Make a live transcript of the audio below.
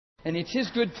And it's His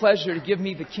good pleasure to give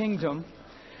me the kingdom.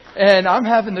 And I'm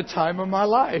having the time of my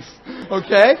life.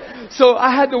 Okay? So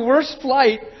I had the worst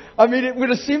flight. I mean, it would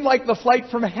have seemed like the flight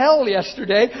from hell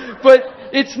yesterday. But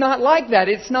it's not like that.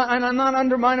 It's not, and I'm not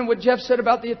undermining what Jeff said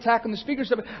about the attack on the speaker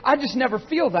stuff. I just never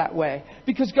feel that way.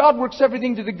 Because God works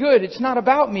everything to the good. It's not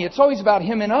about me. It's always about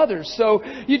Him and others. So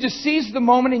you just seize the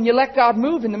moment and you let God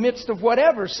move in the midst of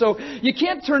whatever. So you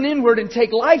can't turn inward and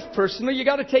take life personal. You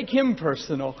got to take Him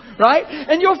personal. Right?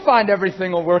 And you'll find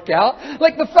everything will work out.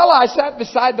 Like the fella I sat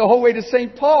beside the whole way to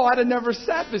St. Paul, I'd have never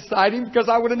sat beside him because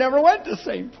I would have never went to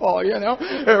St. Paul,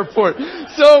 airport.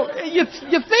 So you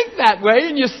think that way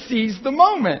and you seize the moment.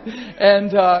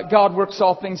 And God works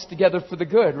all things together for the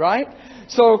good, right?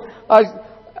 So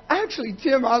actually,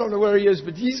 Tim, I don't know where he is,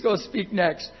 but he's going to speak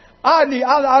next. I'm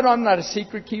not a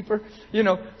secret keeper.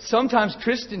 Sometimes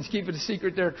Christians keep it a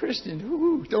secret they're a Christian.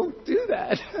 Ooh, don't do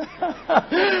that.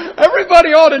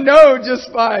 Everybody ought to know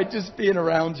just by being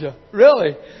around you.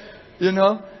 Really.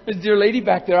 A dear lady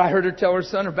back there, I heard her tell her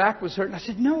son her back was hurt. And I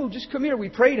said, no, just come here. We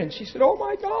prayed. And she said, oh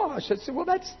my gosh. I said, well,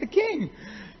 that's the King.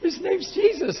 His name's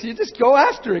Jesus. You just go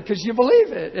after it because you believe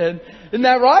it. And isn't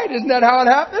that right? Isn't that how it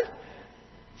happened?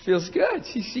 Feels good.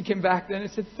 She came back then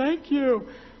and said, thank you.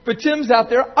 But Tim's out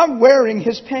there. I'm wearing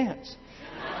his pants.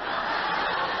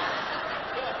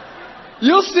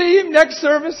 You'll see him next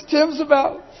service. Tim's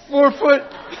about 4'3".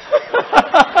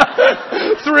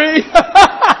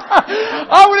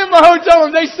 I went in my hotel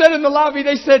room. They said in the lobby,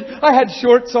 I had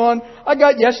shorts on. I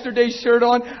got yesterday's shirt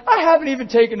on. I haven't even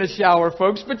taken a shower,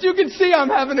 folks. But you can see I'm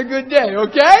having a good day,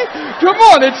 okay? Come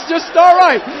on, it's just all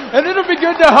right. And it'll be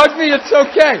good to hug me. It's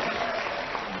okay.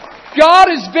 God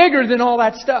is bigger than all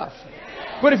that stuff.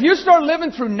 But if you start living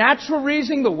through natural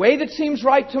reasoning, the way that seems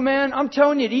right to a man, I'm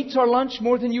telling you, it eats our lunch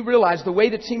more than you realize, the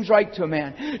way that seems right to a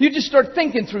man. You just start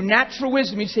thinking through natural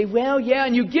wisdom. You say, well, yeah,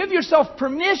 and you give yourself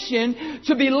permission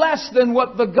to be less than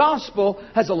what the gospel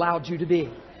has allowed you to be.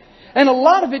 And a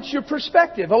lot of it's your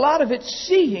perspective. A lot of it's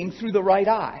seeing through the right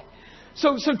eye.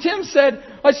 So Tim said,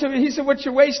 he said, what's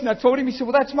your waist? And I told him, he said,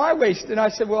 well, that's my waist. And I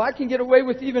said, well, I can get away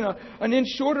with even an inch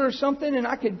shorter or something. And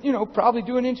I could, probably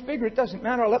do an inch bigger. It doesn't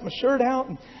matter. I'll let my shirt out.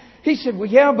 And he said, well,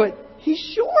 yeah, but he's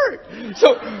short.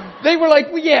 So they were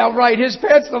like, well, yeah, right. His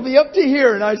pants will be up to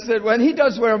here. And I said, well, and he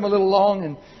does wear them a little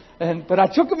long. But I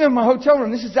took him in my hotel room.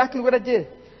 This is exactly what I did.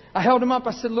 I held him up.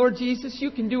 I said, Lord Jesus,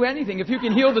 you can do anything. If you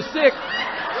can heal the sick.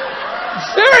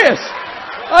 I'm serious.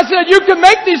 I said, you can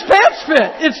make these pants fit.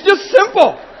 It's just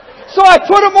simple. So I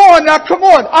put them on. Now, come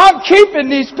on. I'm keeping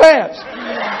these pants.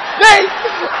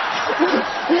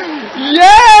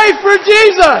 Yay for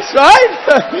Jesus,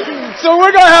 right? So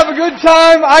we're going to have a good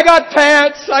time. I got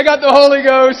pants. I got the Holy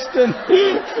Ghost. And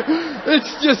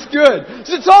it's just good.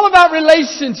 So it's all about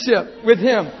relationship with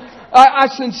Him. I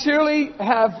sincerely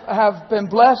have been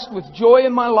blessed with joy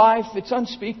in my life. It's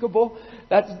unspeakable.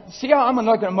 See how I'm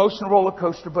like an emotional roller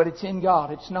coaster, but it's in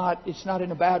God. It's not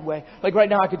in a bad way. Like right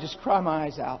now I could just cry my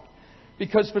eyes out.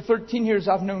 Because for 13 years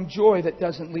I've known joy that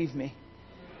doesn't leave me.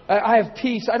 I have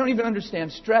peace. I don't even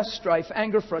understand stress, strife,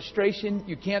 anger, frustration.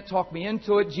 You can't talk me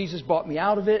into it. Jesus bought me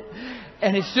out of it.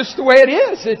 And it's just the way it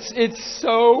is. It's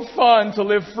so fun to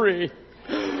live free.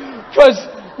 Because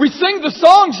we sing the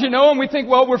songs, and we think,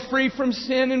 well, we're free from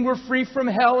sin and we're free from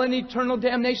hell and eternal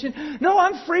damnation. No,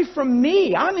 I'm free from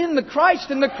me. I'm in the Christ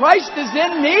and the Christ is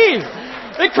in me.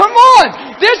 Hey, come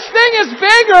on. This thing is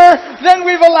bigger than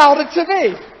we've allowed it to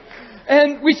be.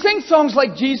 And we sing songs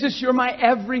like, Jesus, you're my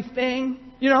everything,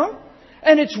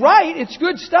 And it's right. It's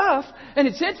good stuff. And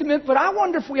it's intimate. But I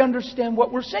wonder if we understand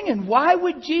what we're singing. Why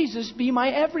would Jesus be my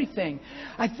everything?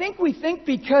 I think we think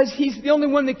because He's the only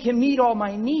one that can meet all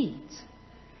my needs.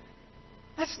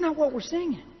 That's not what we're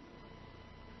singing.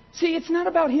 See, it's not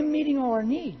about Him meeting all our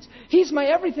needs. He's my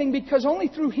everything because only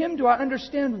through Him do I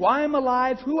understand why I'm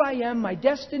alive, who I am, my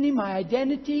destiny, my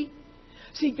identity.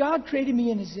 See, God created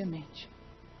me in His image.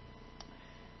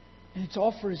 And it's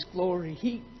all for His glory.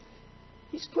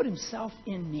 He's put Himself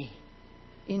in me,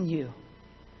 in you,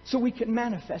 so we can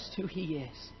manifest who He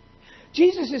is.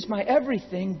 Jesus is my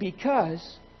everything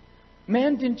because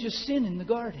man didn't just sin in the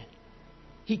garden.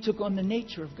 He took on the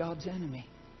nature of God's enemy.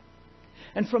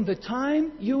 And from the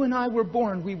time you and I were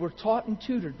born, we were taught and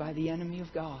tutored by the enemy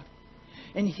of God.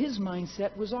 And his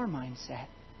mindset was our mindset.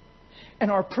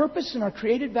 And our purpose and our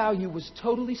created value was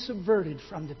totally subverted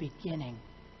from the beginning.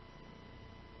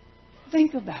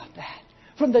 Think about that.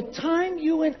 From the time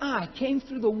you and I came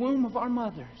through the womb of our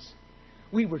mothers,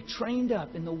 we were trained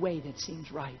up in the way that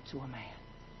seems right to a man.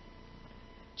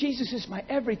 Jesus is my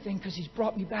everything because He's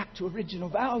brought me back to original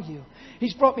value.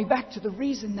 He's brought me back to the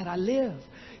reason that I live.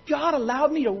 God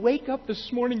allowed me to wake up this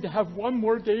morning to have one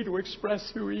more day to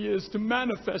express who He is, to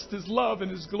manifest His love and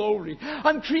His glory.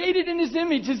 I'm created in His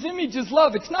image. His image is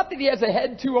love. It's not that He has a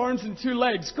head, 2 arms, and 2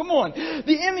 legs. Come on.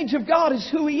 The image of God is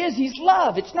who He is. He's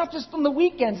love. It's not just on the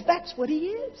weekends. That's what He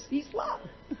is. He's love.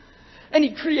 And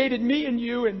He created me and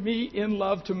you and me in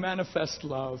love to manifest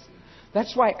love.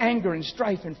 That's why anger and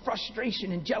strife and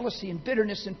frustration and jealousy and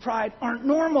bitterness and pride aren't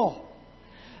normal.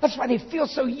 That's why they feel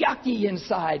so yucky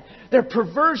inside. They're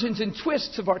perversions and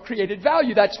twists of our created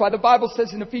value. That's why the Bible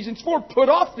says in Ephesians 4, put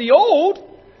off the old,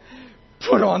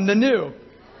 put on the new.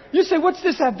 You say, what's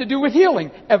this have to do with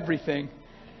healing? Everything.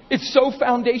 It's so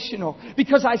foundational.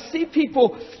 Because I see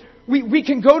people, we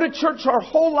can go to church our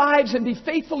whole lives and be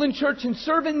faithful in church and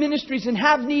serve in ministries and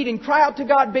have need and cry out to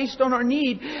God based on our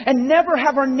need and never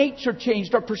have our nature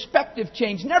changed, our perspective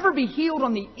changed, never be healed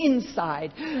on the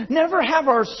inside, never have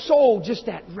our soul just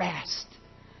at rest.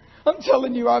 I'm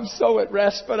telling you, I'm so at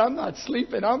rest, but I'm not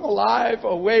sleeping. I'm alive,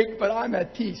 awake, but I'm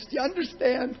at peace. Do you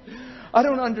understand? I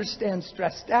don't understand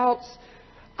stressed outs.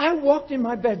 I walked in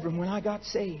my bedroom when I got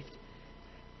saved.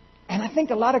 And I think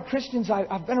a lot of Christians,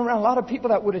 I've been around a lot of people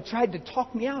that would have tried to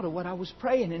talk me out of what I was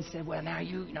praying and said, well, now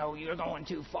you know you're going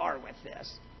too far with this.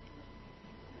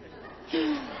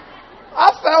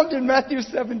 I found in Matthew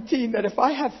 17 that if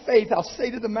I have faith, I'll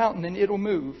say to the mountain and it'll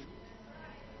move.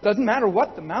 Doesn't matter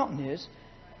what the mountain is.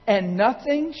 And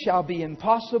nothing shall be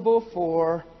impossible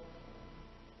for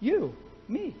you,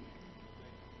 me.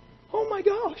 Oh my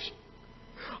gosh.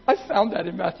 I found that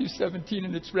in Matthew 17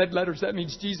 and it's red letters. That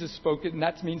means Jesus spoke it and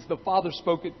that means the Father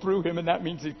spoke it through Him and that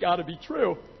means it's got to be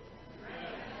true.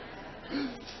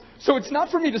 So it's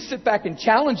not for me to sit back and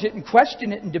challenge it and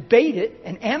question it and debate it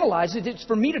and analyze it. It's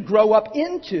for me to grow up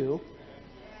into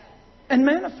and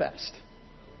manifest.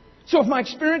 So if my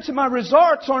experience and my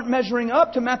results aren't measuring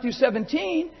up to Matthew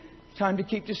 17, time to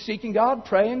keep just seeking God,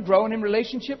 praying, growing in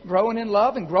relationship, growing in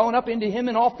love and growing up into Him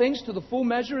in all things to the full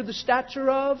measure of the stature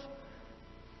of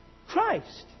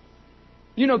Christ.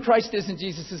 You know Christ isn't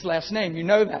Jesus' last name. You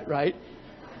know that, right?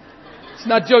 It's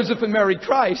not Joseph and Mary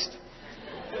Christ.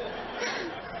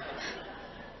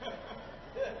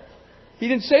 He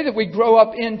didn't say that we grow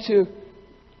up into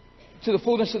the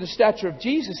fullness of the stature of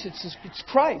Jesus. It's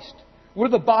Christ. We're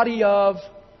the body of...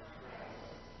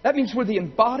 That means we're the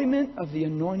embodiment of the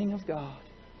anointing of God.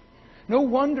 No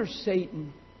wonder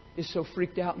Satan is so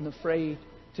freaked out and afraid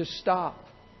to stop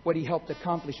what He helped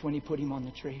accomplish when He put Him on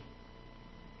the tree.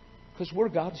 Because we're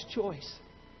God's choice.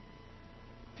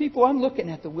 People, I'm looking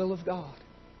at the will of God.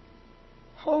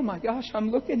 Oh my gosh,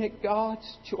 I'm looking at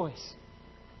God's choice.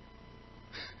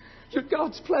 You're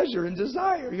God's pleasure and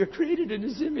desire. You're created in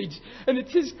His image. And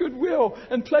it's His good will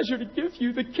and pleasure to give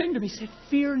you the kingdom. He said,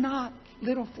 fear not,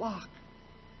 little flock.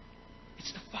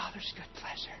 It's the Father's good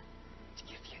pleasure to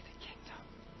give you the kingdom.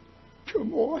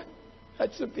 Come on.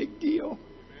 That's a big deal.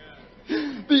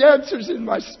 The answer's in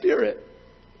my spirit.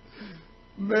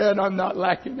 Man, I'm not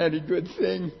lacking any good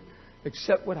thing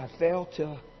except what I fail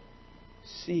to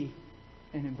see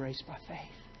and embrace by faith.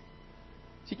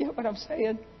 Do you get what I'm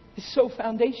saying? It's so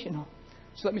foundational.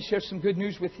 So let me share some good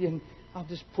news with you and I'll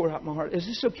just pour out my heart. Is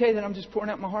this okay that I'm just pouring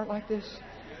out my heart like this?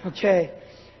 Okay.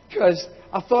 Because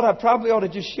I thought I probably ought to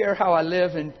just share how I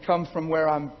live and come from where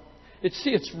I'm.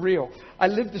 It's real. I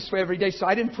live this way every day, so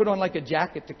I didn't put on like a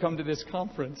jacket to come to this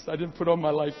conference. I didn't put on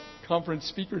my conference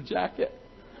speaker jacket.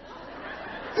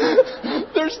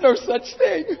 There's no such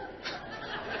thing.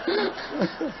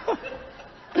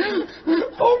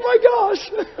 Oh my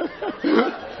gosh.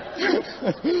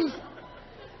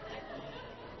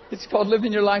 It's called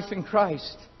living your life in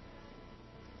Christ.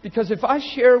 Because if I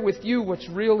share with you what's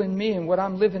real in me and what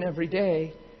I'm living every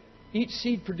day, each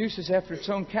seed produces after its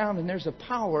own kind, and there's a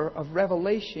power of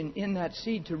revelation in that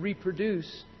seed to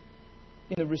reproduce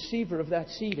in the receiver of that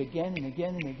seed again and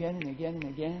again and again and again and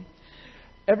again.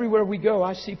 Everywhere we go,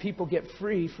 I see people get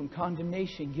free from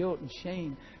condemnation, guilt, and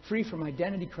shame. Free from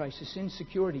identity crisis,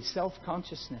 insecurity,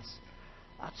 self-consciousness.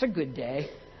 That's a good day.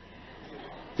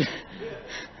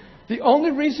 The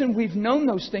only reason we've known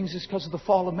those things is because of the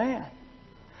fall of man.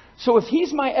 So if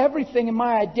He's my everything and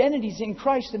my identity's in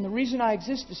Christ and the reason I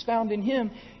exist is found in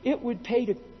Him, it would pay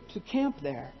to camp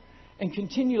there and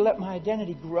continue to let my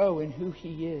identity grow in who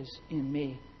He is in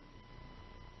me.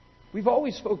 We've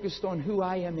always focused on who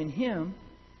I am in Him,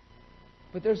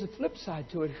 but there's a flip side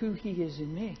to it, who He is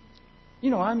in me. You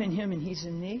know, I'm in Him and He's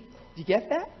in me. Do you get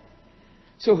that?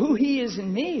 So who He is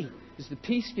in me is the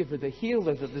peace giver, the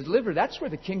healer, the deliverer. That's where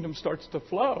the kingdom starts to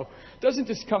flow. It doesn't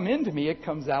just come into me, it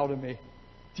comes out of me.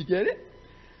 Do you get it?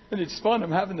 And it's fun.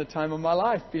 I'm having the time of my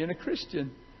life being a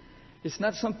Christian. It's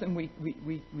not something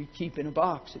we keep in a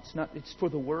box. It's for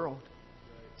the world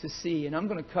to see. And I'm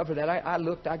going to cover that.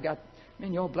 I got,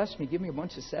 man, y'all bless me. Give me a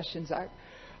bunch of sessions.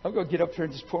 I'm going to get up here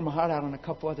and just pour my heart out on a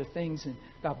couple other things and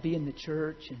about being the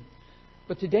church.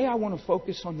 But today I want to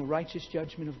focus on the righteous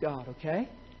judgment of God, okay?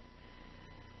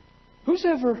 Who's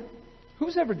ever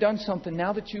done something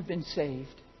now that you've been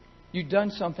saved? You've done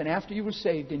something after you were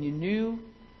saved and you knew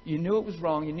it was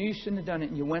wrong. You knew you shouldn't have done it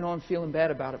and you went on feeling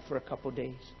bad about it for a couple of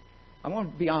days. I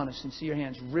want to be honest and see your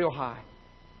hands real high.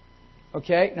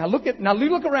 Okay? Now look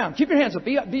around. Keep your hands up.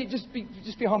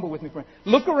 Just be humble with me, friend.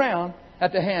 Look around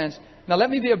at the hands. Now let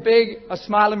me be a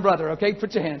smiling brother, okay?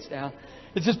 Put your hands down.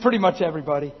 It's just pretty much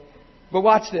everybody. But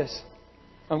watch this.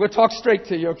 I'm going to talk straight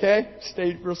to you, okay?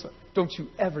 Stay real slow. Don't you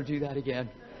ever do that again.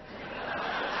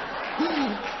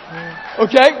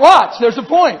 Okay? Watch. There's a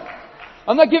point.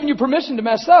 I'm not giving you permission to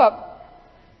mess up.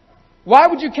 Why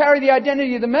would you carry the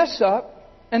identity of the mess up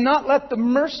and not let the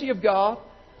mercy of God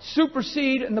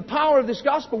supersede and the power of this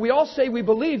gospel we all say we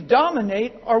believe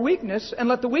dominate our weakness and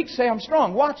let the weak say I'm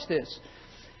strong? Watch this.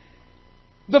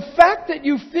 The fact that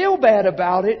you feel bad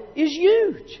about it is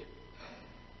huge.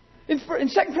 In 2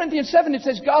 Corinthians 7 it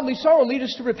says godly sorrow leads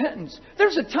us to repentance.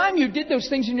 There's a time you did those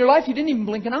things in your life you didn't even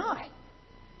blink an eye.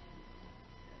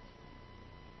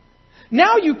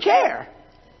 Now you care.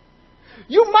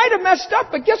 You might have messed up,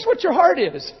 but guess what your heart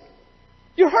is?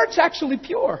 Your heart's actually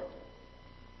pure.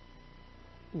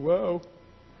 Whoa.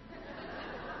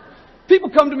 People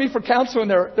come to me for counsel and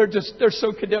they're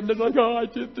so condemned. They're like, oh, I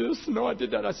did this. No, I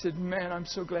did that. I said, man, I'm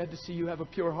so glad to see you have a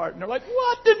pure heart. And they're like,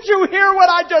 what? Did you hear what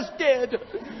I just did?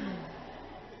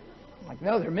 I'm like,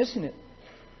 no, they're missing it.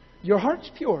 Your heart's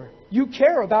pure. You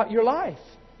care about your life.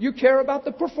 You care about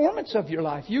the performance of your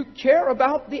life. You care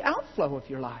about the outflow of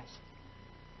your life.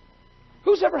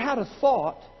 Who's ever had a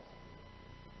thought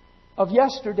of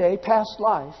yesterday, past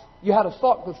life? You had a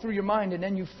thought go through your mind and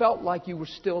then you felt like you were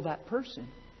still that person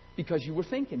because you were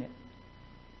thinking it.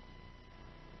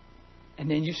 And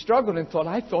then you struggled and thought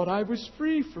I was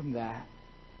free from that.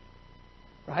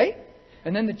 Right?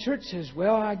 And then the church says,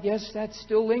 well, I guess that's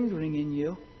still lingering in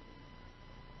you.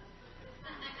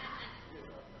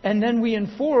 And then we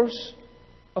enforce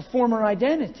a former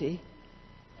identity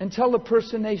and tell the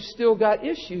person they've still got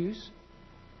issues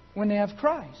when they have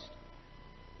Christ.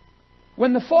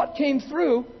 When the thought came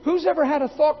through, who's ever had a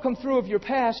thought come through of your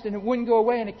past and it wouldn't go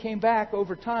away and it came back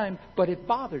over time, but it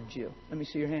bothered you? Let me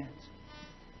see your hands.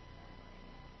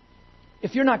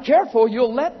 If you're not careful,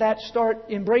 you'll let that start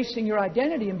embracing your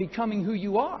identity and becoming who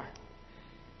you are.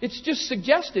 It's just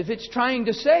suggestive. It's trying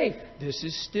to say, this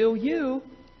is still you.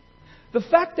 The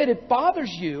fact that it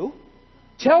bothers you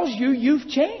tells you you've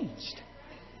changed.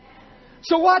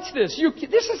 So watch this.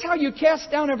 This is how you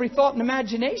cast down every thought and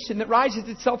imagination that rises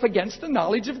itself against the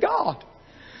knowledge of God.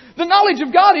 The knowledge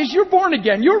of God is you're born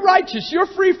again. You're righteous. You're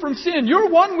free from sin. You're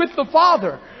one with the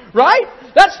Father. Right?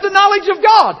 That's the knowledge of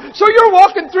God. So you're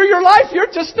walking through your life.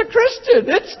 You're just a Christian.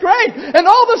 It's great. And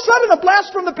all of a sudden a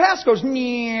blast from the past goes,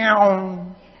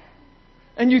 meow.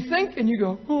 And you think and you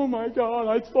go, oh my God,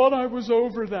 I thought I was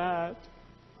over that.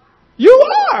 You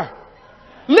are.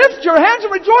 Lift your hands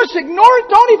and rejoice. Ignore it.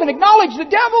 Don't even acknowledge the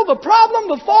devil, the problem,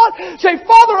 the thought. Say,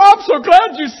 Father, I'm so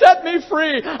glad you set me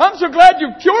free. I'm so glad you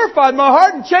purified my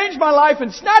heart and changed my life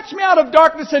and snatched me out of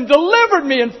darkness and delivered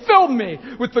me and filled me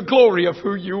with the glory of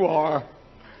who you are.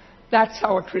 That's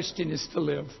how a Christian is to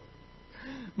live.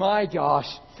 My gosh.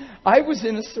 I was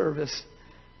in a service.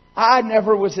 I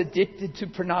never was addicted to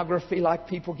pornography like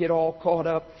people get all caught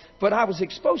up, but I was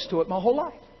exposed to it my whole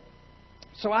life.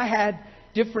 So I had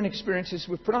different experiences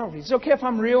with pornography. Is it okay if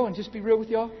I'm real and just be real with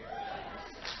y'all?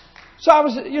 So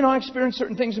I experienced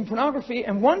certain things in pornography.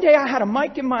 And one day I had a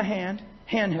mic in my hand,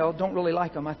 handheld. Don't really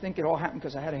like them. I think it all happened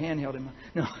because I had a handheld in my...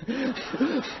 No.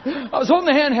 I was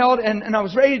holding the handheld and I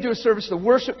was ready to do a service. The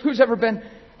worship, who's ever been...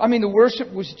 the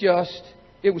worship was just...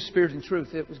 It was spirit and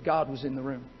truth. It was God was in the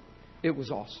room. It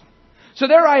was awesome. So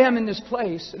there I am in this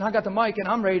place and I got the mic and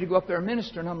I'm ready to go up there and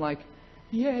minister. And I'm like,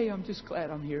 yay, I'm just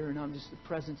glad I'm here and I'm just the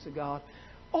presence of God.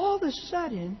 All of a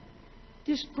sudden,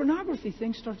 this pornography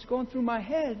thing starts going through my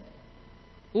head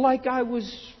like I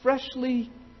was freshly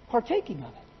partaking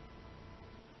of it.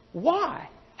 Why?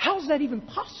 How's that even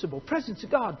possible? Presence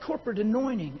of God, corporate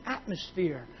anointing,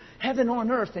 atmosphere, heaven on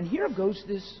earth. And here goes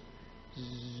this,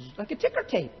 zzz, like a ticker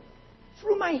tape,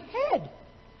 through my head.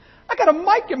 I got a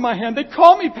mic in my hand. They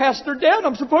call me Pastor Dan.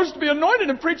 I'm supposed to be anointed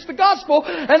and preach the gospel.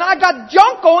 And I got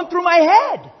junk going through my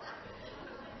head.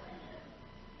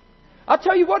 I'll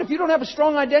tell you what, if you don't have a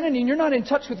strong identity and you're not in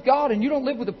touch with God and you don't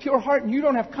live with a pure heart and you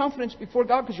don't have confidence before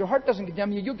God because your heart doesn't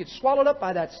condemn you, you'll get swallowed up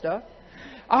by that stuff.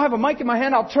 I'll have a mic in my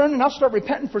hand, I'll turn and I'll start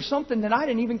repenting for something that I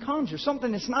didn't even conjure,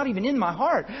 something that's not even in my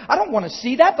heart. I don't want to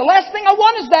see that. The last thing I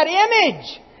want is that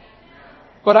image.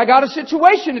 But I got a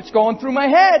situation that's going through my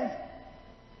head.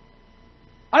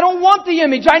 I don't want the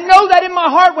image. I know that in my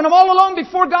heart when I'm all alone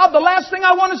before God, the last thing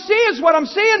I want to see is what I'm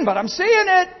seeing, but I'm seeing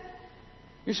it.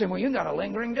 You say, well, you got a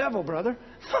lingering devil, brother.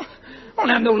 I don't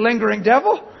have no lingering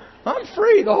devil. I'm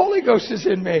free. The Holy Ghost is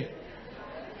in me.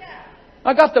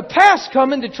 I got the past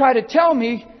coming to try to tell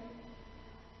me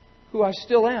who I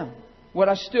still am, what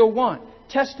I still want,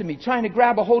 testing me, trying to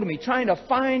grab a hold of me, trying to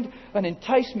find an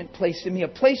enticement place in me, a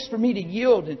place for me to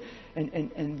yield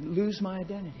and lose my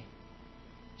identity.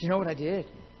 Do you know what I did?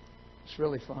 It's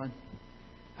really fun.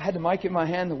 I had the mic in my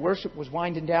hand. The worship was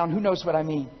winding down. Who knows what I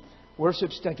mean?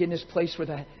 Worship's like in this place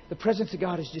where the presence of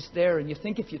God is just there. And you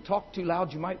think if you talk too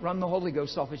loud, you might run the Holy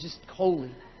Ghost off. It's just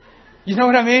holy. You know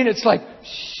what I mean? It's like,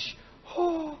 shh.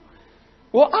 Oh.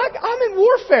 Well, I'm in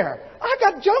warfare. I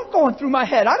got junk going through my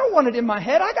head. I don't want it in my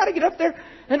head. I got to get up there.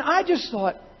 And I just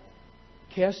thought,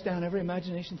 cast down every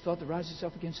imagination, thought that rises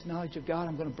itself against the knowledge of God.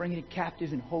 I'm going to bring it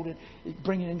captive and hold it,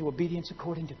 bring it into obedience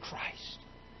according to Christ.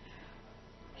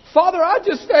 Father, I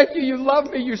just thank you. You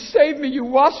love me. You saved me. You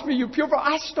washed me. You purified.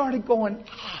 I started going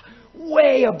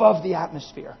way above the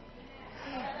atmosphere.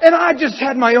 And I just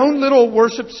had my own little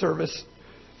worship service.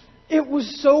 It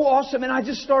was so awesome. And I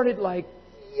just started like,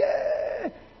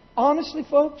 yeah. Honestly,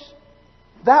 folks,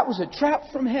 that was a trap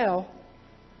from hell,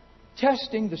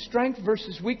 testing the strength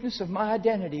versus weakness of my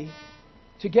identity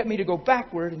to get me to go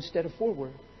backward instead of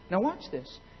forward. Now watch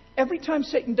this. Every time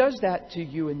Satan does that to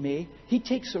you and me, he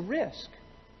takes a risk.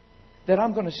 That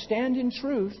I'm going to stand in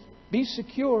truth, be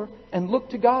secure, and look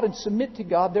to God and submit to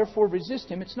God, therefore resist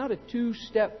Him. It's not a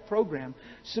two-step program.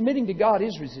 Submitting to God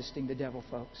is resisting the devil,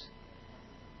 folks.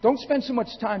 Don't spend so much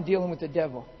time dealing with the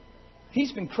devil.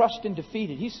 He's been crushed and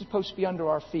defeated. He's supposed to be under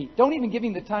our feet. Don't even give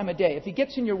Him the time of day. If He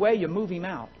gets in your way, you move Him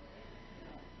out.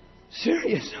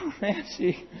 Serious, oh man,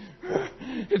 see.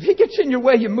 If He gets in your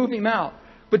way, you move Him out.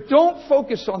 But don't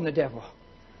focus on the devil.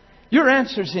 Your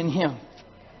answer's in Him.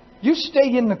 You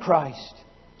stay in the Christ.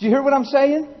 Do you hear what I'm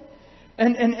saying?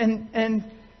 And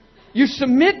you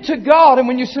submit to God. And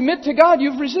when you submit to God,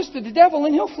 you've resisted the devil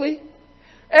and he'll flee.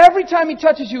 Every time he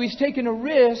touches you, he's taken a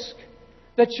risk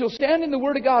that you'll stand in the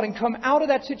Word of God and come out of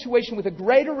that situation with a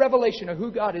greater revelation of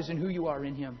who God is and who you are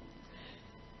in Him.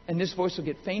 And this voice will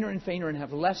get fainter and fainter and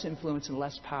have less influence and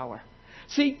less power.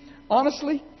 See,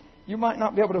 honestly, you might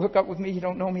not be able to hook up with me. You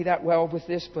don't know me that well with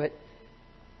this, but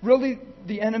really,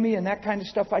 the enemy and that kind of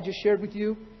stuff I just shared with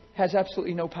you has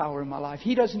absolutely no power in my life.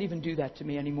 He doesn't even do that to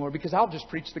me anymore because I'll just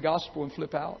preach the gospel and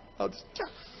flip out.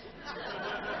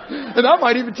 And I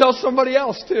might even tell somebody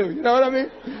else too. You know what I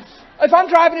mean? If I'm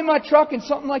driving in my truck and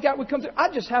something like that would come through,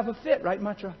 I just have a fit right in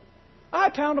my truck. I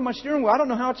pound on my steering wheel. I don't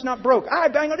know how it's not broke. I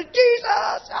bang on it.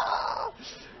 Jesus! Ah!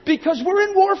 Because we're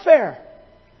in warfare.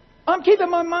 I'm keeping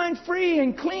my mind free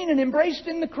and clean and embraced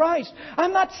in the Christ.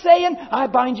 I'm not saying, I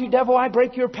bind you, devil, I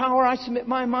break your power, I submit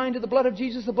my mind to the blood of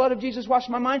Jesus wash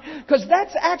my mind. Because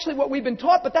that's actually what we've been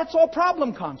taught, but that's all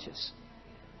problem conscious.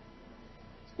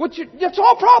 That's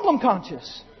all problem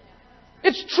conscious.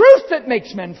 It's truth that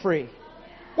makes men free.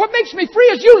 What makes me free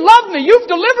is you love me, you've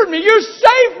delivered me, you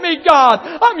saved me, God.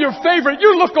 I'm your favorite.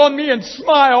 You look on me and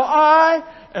smile. I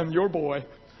am your boy.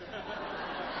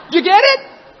 You get it?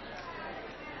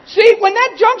 See, when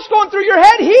that junk's going through your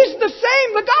head, He's the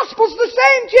same. The gospel's the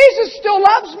same. Jesus still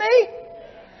loves me.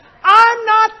 I'm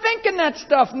not thinking that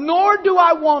stuff, nor do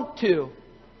I want to.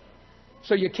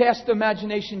 So you cast the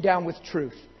imagination down with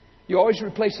truth. You always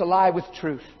replace a lie with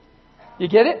truth. You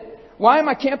get it? Why am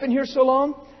I camping here so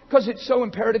long? Because it's so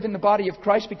imperative in the body of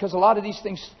Christ, because a lot of these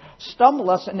things stumble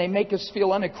us and they make us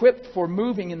feel unequipped for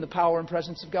moving in the power and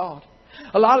presence of God.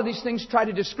 A lot of these things try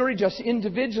to discourage us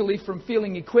individually from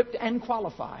feeling equipped and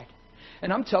qualified.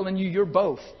 And I'm telling you, you're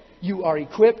both. You are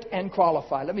equipped and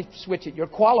qualified. Let me switch it. You're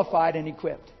qualified and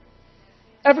equipped.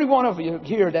 Every one of you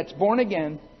here that's born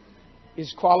again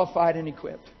is qualified and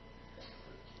equipped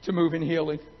to move in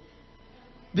healing.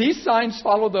 These signs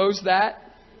follow those that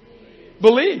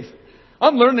believe.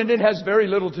 I'm learning it has very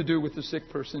little to do with the sick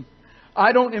person.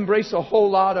 I don't embrace a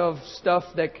whole lot of stuff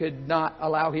that could not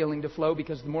allow healing to flow,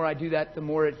 because the more I do that, the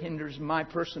more it hinders my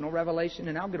personal revelation.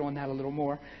 And I'll get on that a little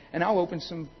more. And I'll open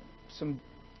some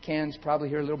cans probably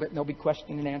here a little bit, and there'll be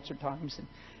question and answer times. And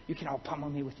you can all pummel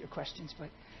me with your questions. But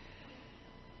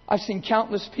I've seen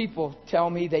countless people tell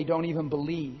me they don't even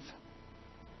believe.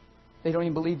 They don't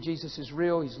even believe Jesus is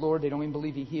real, He's Lord. They don't even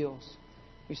believe He heals.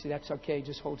 We say, that's okay.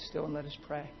 Just hold still and let us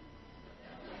pray.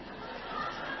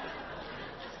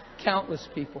 Countless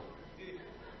people.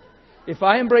 If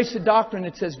I embrace a doctrine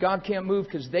that says God can't move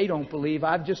because they don't believe,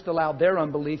 I've just allowed their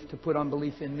unbelief to put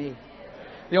unbelief in me.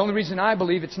 The only reason I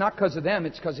believe, it's not because of them,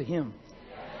 it's because of Him.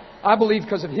 I believe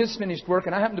because of His finished work,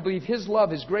 and I happen to believe His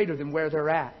love is greater than where they're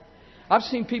at. I've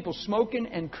seen people smoking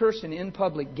and cursing in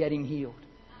public getting healed.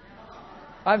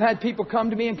 I've had people come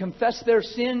to me and confess their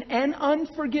sin and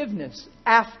unforgiveness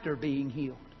after being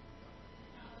healed.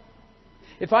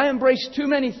 If I embrace too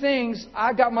many things,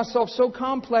 I got myself so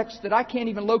complex that I can't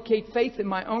even locate faith in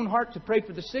my own heart to pray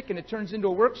for the sick, and it turns into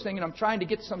a works thing, and I'm trying to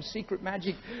get some secret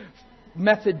magic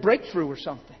method breakthrough or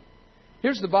something.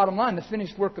 Here's the bottom line. The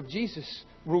finished work of Jesus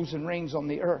rules and reigns on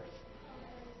the earth.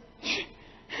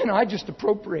 And I just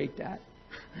appropriate that.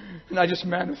 And I just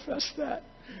manifest that.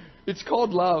 It's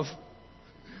called love.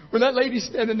 When that lady's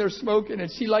standing there smoking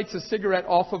and she lights a cigarette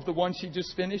off of the one she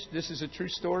just finished, this is a true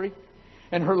story,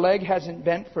 and her leg hasn't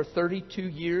bent for 32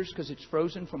 years because it's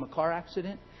frozen from a car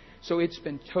accident. So it's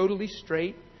been totally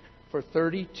straight for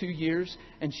 32 years.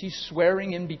 And she's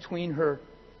swearing in between her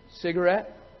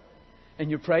cigarette. And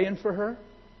you're praying for her.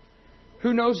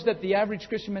 Who knows that the average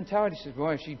Christian mentality says,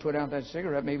 boy, if she put out that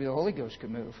cigarette, maybe the Holy Ghost could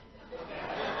move.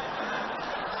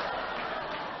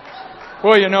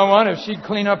 Well, you know what? If she'd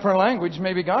clean up her language,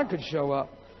 maybe God could show up.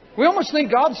 We almost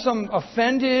think God's some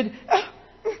offended...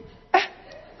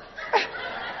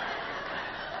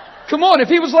 Come on, if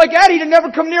He was like that, He'd have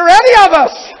never come near any of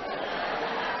us.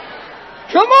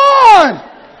 Come on!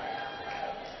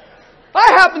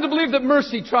 I happen to believe that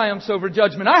mercy triumphs over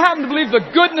judgment. I happen to believe the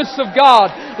goodness of God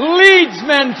leads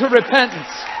men to repentance.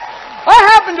 I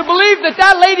happen to believe that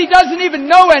that lady doesn't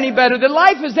even know any better. That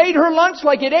life has ate her lunch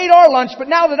like it ate our lunch. But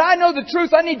now that I know the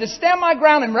truth, I need to stand my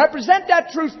ground and represent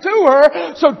that truth to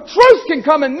her so truth can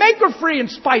come and make her free in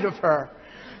spite of her.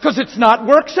 Because it's not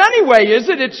works anyway, is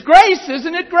it? It's grace,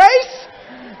 isn't it, grace?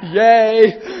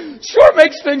 Yay. Sure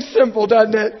makes things simple,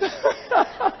 doesn't it?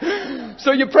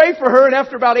 So you pray for her, and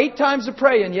after about 8 times of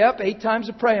praying, 8 times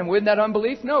of praying, with that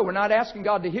unbelief? No, we're not asking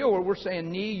God to heal her. We're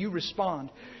saying, knee, you respond.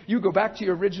 You go back to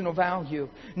your original value.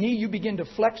 Knee, you begin to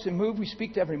flex and move. We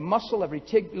speak to every muscle, every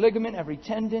ligament, every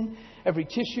tendon, every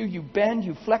tissue. You bend,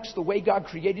 you flex the way God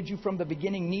created you from the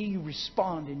beginning. Knee, you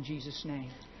respond in Jesus' name.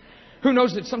 Who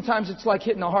knows that sometimes it's like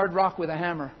hitting a hard rock with a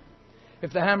hammer?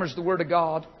 If the hammer's the Word of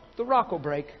God, the rock will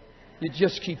break. You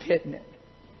just keep hitting it.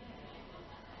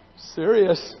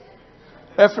 Serious.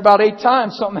 After about 8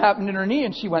 times, something happened in her knee,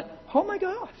 and she went, oh my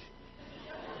gosh.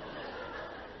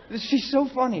 She's so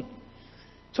funny.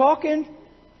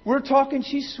 We're talking,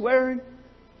 she's swearing.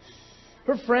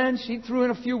 Her friend, she threw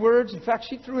in a few words. In fact,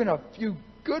 she threw in a few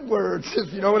good words,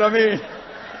 if you know what I mean.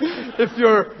 If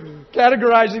you're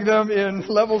categorizing them in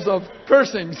levels of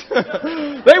cursings.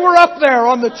 They were up there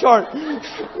on the chart.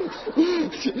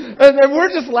 And we're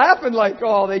just laughing like,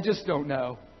 oh, they just don't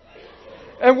know.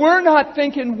 And we're not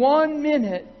thinking 1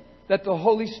 minute that the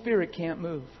Holy Spirit can't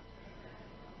move.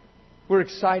 We're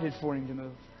excited for Him to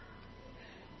move.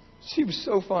 She was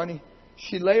so funny.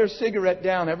 She'd lay her cigarette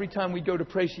down. Every time we'd go to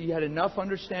pray, she had enough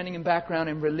understanding and background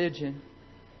in religion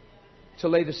to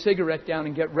lay the cigarette down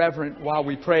and get reverent while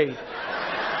we prayed.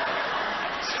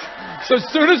 So as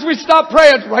soon as we stopped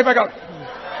praying, right back up.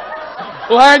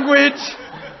 Language.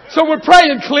 So we're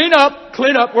praying, clean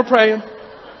up, we're praying.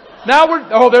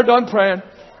 Now they're done praying.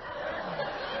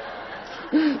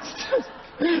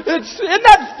 Isn't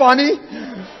that funny?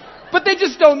 But they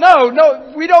just don't know.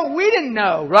 No, we didn't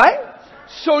know, right?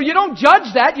 So you don't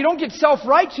judge that. You don't get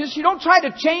self-righteous. You don't try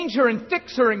to change her and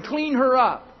fix her and clean her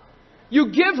up. You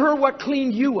give her what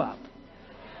cleaned you up.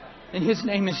 And His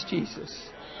name is Jesus.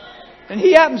 And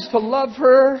He happens to love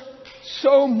her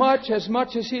so much as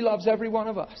He loves every one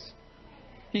of us.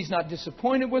 He's not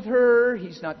disappointed with her.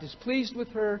 He's not displeased with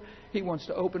her. He wants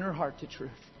to open her heart to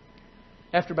truth.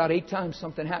 After about 8 times,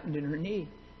 something happened in her knee.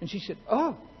 And she said,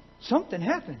 oh, something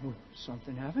happened. Well,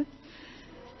 something happened?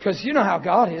 Because you know how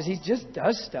God is. He just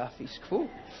does stuff. He's cool.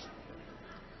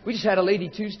 We just had a lady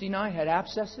Tuesday night, had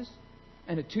abscesses.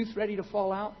 And a tooth ready to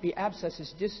fall out. The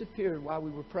abscesses disappeared while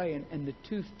we were praying. And the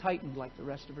tooth tightened like the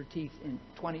rest of her teeth in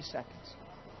 20 seconds.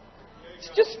 It's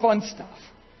just fun stuff.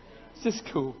 It's just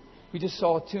cool. We just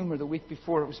saw a tumor the week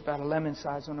before. It was about a lemon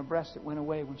size on her breast. It went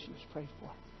away when she was prayed for.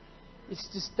 It's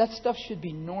just, that stuff should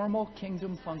be normal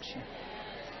kingdom function.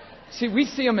 See, we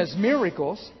see them as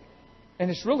miracles. And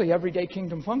it's really everyday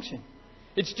kingdom function.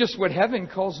 It's just what heaven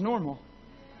calls normal.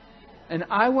 And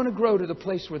I want to grow to the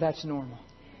place where that's normal.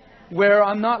 Where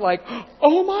I'm not like,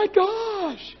 oh my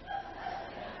gosh.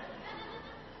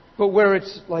 But where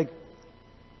it's like,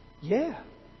 yeah.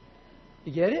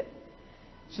 You get it?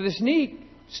 So this knee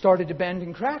started to bend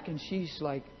and crack, and she's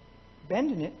like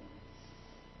bending it.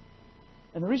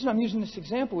 And the reason I'm using this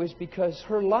example is because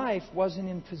her life wasn't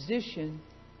in position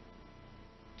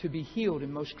to be healed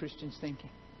in most Christians' thinking.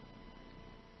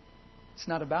 It's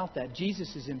not about that.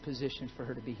 Jesus is in position for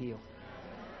her to be healed.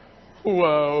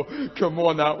 Whoa, come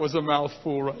on, that was a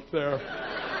mouthful right there.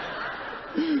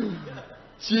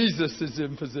 Jesus is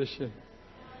in position.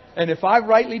 And if I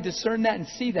rightly discern that and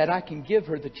see that, I can give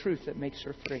her the truth that makes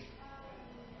her free.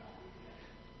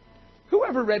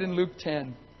 Whoever read in Luke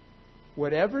 10,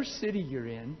 whatever city you're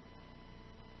in,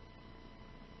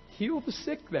 heal the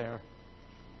sick there.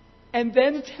 And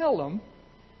then tell them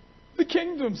the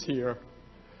kingdom's here.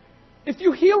 If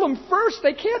you heal them first,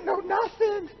 they can't know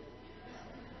nothing.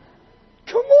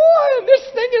 Come on, this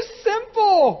thing is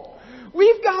simple.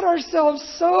 We've got ourselves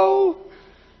so...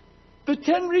 the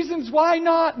 10 reasons why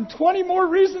not, and 20 more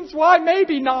reasons why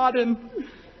maybe not. And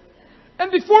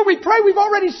before we pray, we've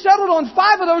already settled on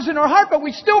 5 of those in our heart, but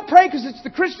we still pray because it's the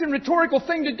Christian rhetorical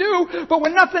thing to do. But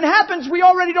when nothing happens, we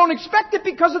already don't expect it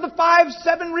because of the 5,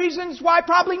 7 reasons why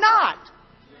probably not.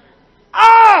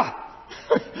 I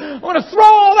want to throw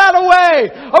all that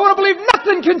away. I want to believe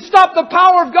nothing can stop the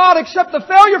power of God except the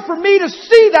failure for me to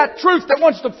see that truth that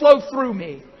wants to flow through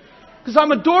me. Because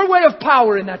I'm a doorway of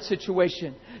power in that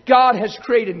situation. God has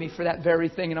created me for that very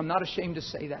thing, and I'm not ashamed to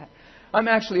say that. I'm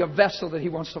actually a vessel that He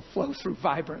wants to flow through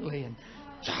vibrantly. And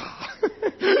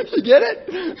you get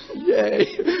it?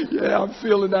 Yay. Yeah, I'm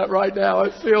feeling that right now.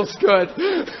 It feels good.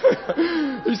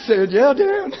 He's saying, yeah,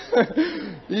 Dan.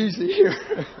 Easy here.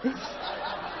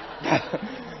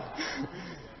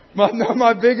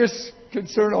 My biggest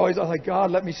concern always, I'm like,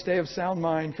 God, let me stay of sound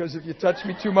mind, because if you touch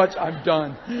me too much, I'm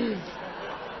done.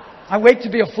 I wait to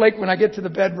be a flake when I get to the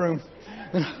bedroom.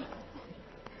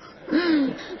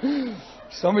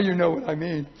 Some of you know what I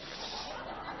mean.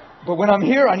 But when I'm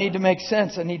here, I need to make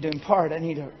sense. I need to impart.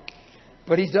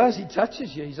 But He does. He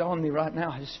touches you. He's on me right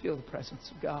now. I just feel the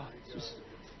presence of God.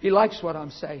 He likes what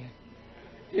I'm saying.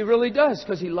 He really does,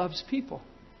 because He loves people.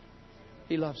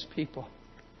 He loves people.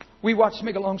 We watched, to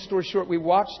make a long story short, we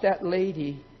watched that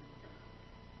lady.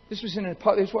 This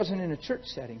wasn't in a church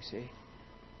setting, see.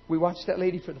 We watched that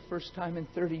lady for the first time in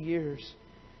 30 years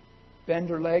bend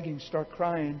her leg and start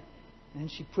crying. And then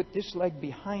she put this leg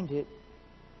behind it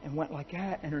and went like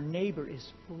that. And her neighbor is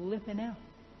flipping out.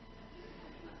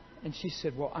 And she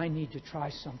said, well, I need to try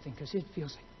something because it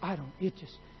feels like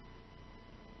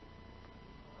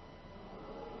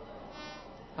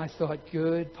I thought,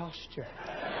 good posture.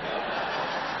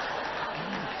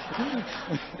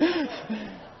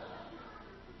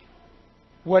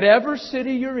 Whatever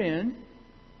city you're in,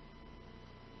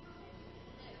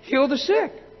 heal the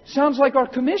sick. Sounds like our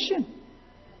commission.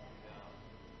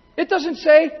 It doesn't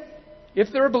say if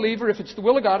they're a believer, if it's the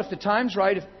will of God, if the time's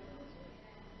right,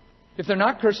 if they're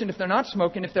not cursing, if they're not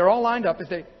smoking, if they're all lined up, if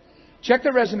they check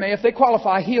their resume, if they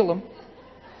qualify, heal them.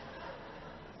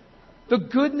 The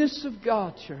goodness of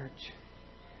God, church,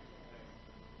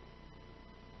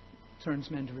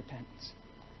 turns men to repentance.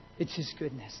 It's His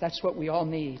goodness. That's what we all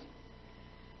need.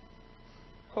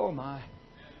 Oh my.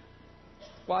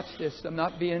 Watch this. I'm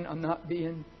not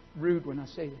being rude when I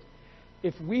say this.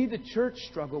 If we, the church,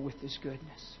 struggle with this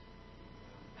goodness,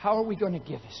 how are we going to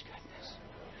give His goodness?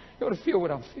 You ought to feel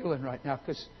what I'm feeling right now,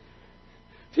 because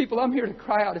people, I'm here to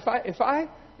cry out.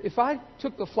 If I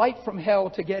took the flight from hell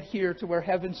to get here to where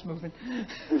heaven's moving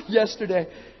yesterday,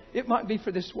 it might be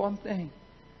for this one thing.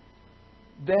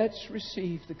 Let's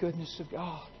receive the goodness of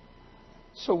God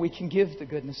so we can give the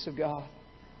goodness of God.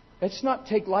 Let's not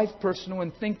take life personal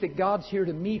and think that God's here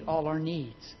to meet all our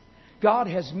needs. God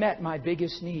has met my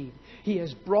biggest need. He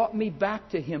has brought me back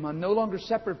to Him. I'm no longer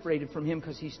separated from Him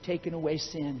because He's taken away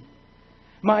sin.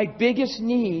 My biggest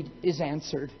need is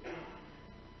answered.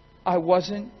 I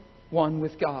wasn't one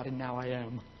with God, and now I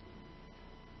am.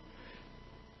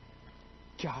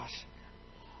 Gosh.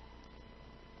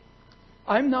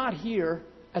 I'm not here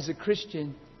as a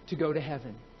Christian to go to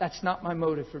heaven. That's not my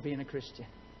motive for being a Christian.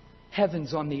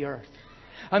 Heaven's on the earth.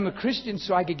 I'm a Christian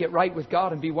so I could get right with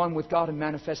God and be one with God and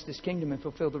manifest His kingdom and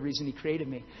fulfill the reason He created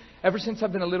me. Ever since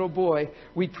I've been a little boy,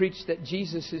 we preach that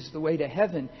Jesus is the way to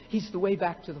heaven. He's the way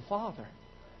back to the Father.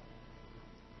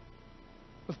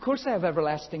 Of course I have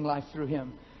everlasting life through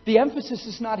Him. The emphasis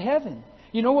is not heaven.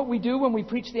 You know what we do when we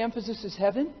preach the emphasis is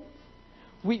heaven?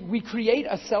 We create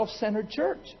a self-centered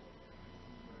church.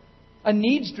 A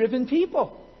needs-driven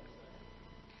people.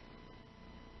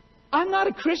 I'm not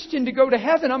a Christian to go to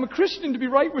heaven. I'm a Christian to be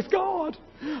right with God.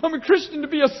 I'm a Christian to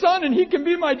be a son and He can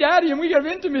be my daddy and we have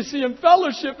intimacy and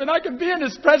fellowship and I can be in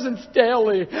His presence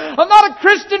daily. I'm not a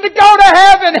Christian to go to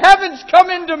heaven. Heaven's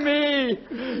coming to me.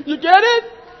 You get it?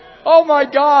 Oh my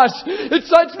gosh.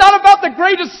 It's not about the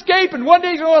great escape and one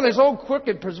day you're on this old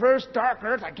crooked, perverse, dark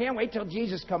earth. I can't wait till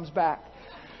Jesus comes back.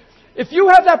 If you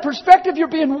have that perspective, you're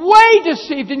being way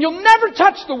deceived and you'll never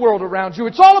touch the world around you.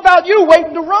 It's all about you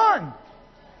waiting to run.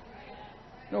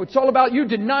 No, it's all about you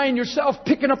denying yourself,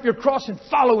 picking up your cross and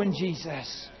following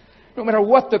Jesus. No matter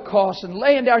what the cost, and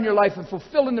laying down your life and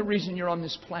fulfilling the reason you're on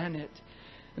this planet.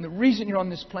 And the reason you're on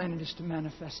this planet is to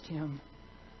manifest Him.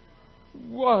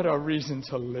 What a reason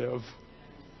to live.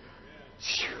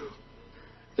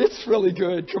 It's really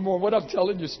good. Come on, what I'm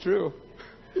telling you is true.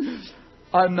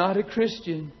 I'm not a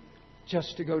Christian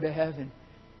just to go to heaven.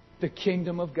 The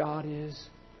kingdom of God is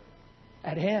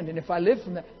at hand. And if I live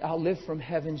from that, I'll live from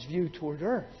heaven's view toward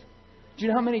earth. Do you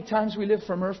know how many times we live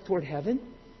from earth toward heaven?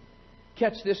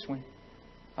 Catch this one.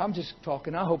 I'm just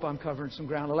talking. I hope I'm covering some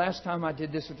ground. The last time I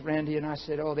did this with Randy and I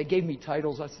said, oh, they gave me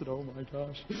titles. I said, oh my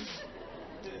gosh.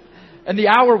 And the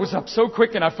hour was up so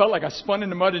quick and I felt like I spun in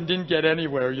the mud and didn't get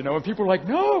anywhere, you know. And people were like,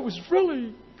 no, it was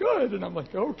really good. And I'm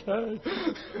like, okay.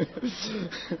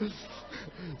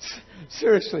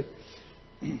 Seriously.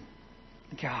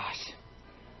 Gosh.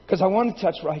 Because I want to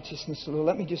touch righteousness a little.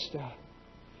 Let me just...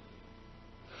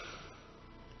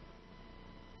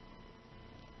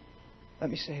 let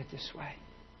me say it this way.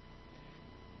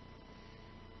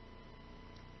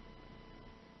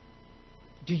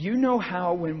 Do you know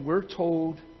how when we're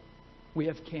told we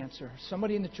have cancer,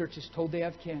 somebody in the church is told they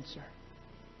have cancer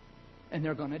and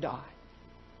they're going to die?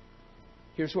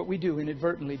 Here's what we do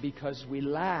inadvertently because we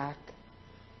lack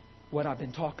what I've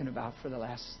been talking about for the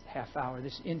last half hour,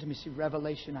 this intimacy,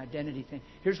 revelation, identity thing.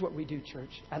 Here's what we do,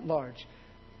 church, at large.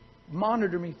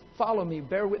 Monitor me, follow me,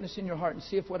 bear witness in your heart and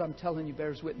see if what I'm telling you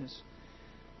bears witness.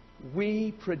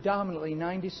 We predominantly,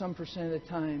 90-some% of the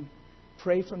time,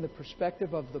 pray from the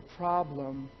perspective of the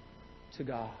problem to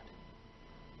God.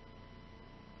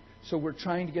 So we're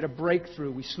trying to get a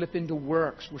breakthrough. We slip into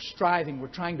works. We're striving. We're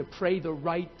trying to pray the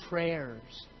right prayers.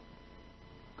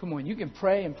 Come on, you can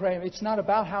pray and pray. It's not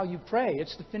about how you pray.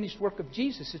 It's the finished work of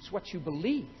Jesus. It's what you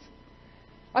believe.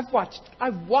 I've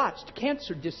watched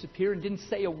cancer disappear and didn't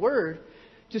say a word.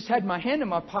 Just had my hand in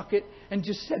my pocket and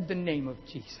just said the name of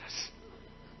Jesus.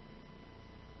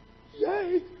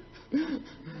 Yay! Did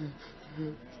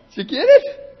you get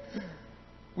it?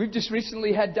 We've just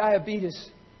recently had diabetes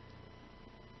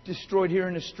destroyed here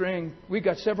in a string. We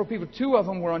got several people. 2 of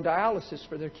them were on dialysis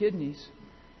for their kidneys.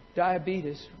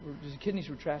 Diabetes. The kidneys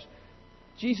were trashed.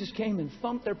 Jesus came and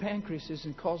thumped their pancreases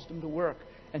and caused them to work.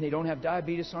 And they don't have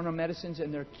diabetes on their medicines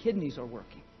and their kidneys are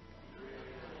working.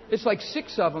 It's like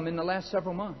 6 of them in the last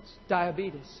several months.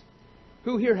 Diabetes.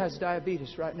 Who here has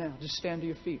diabetes right now? Just stand to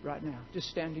your feet right now. Just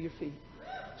stand to your feet.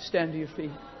 Stand to your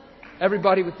feet.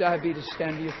 Everybody with diabetes,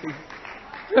 stand to your feet.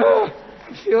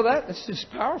 You feel that? It's just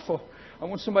powerful. I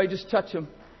want somebody to just touch them.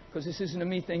 Because this isn't a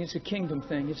me thing. It's a kingdom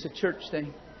thing. It's a church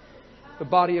thing. The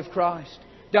body of Christ.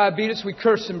 Diabetes, we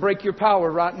curse and break your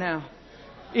power right now.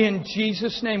 In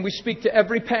Jesus' name, we speak to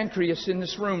every pancreas in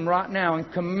this room right now and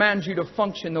command you to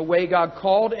function the way God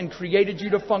called and created you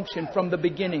to function from the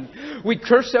beginning. We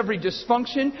curse every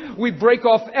dysfunction. We break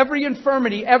off every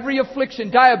infirmity, every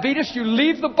affliction. Diabetes, you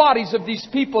leave the bodies of these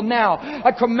people now.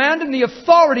 I command in the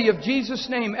authority of Jesus'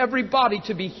 name every body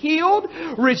to be healed,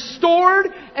 restored,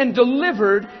 and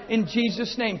delivered in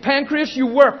Jesus' name. Pancreas, you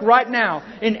work right now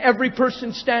in every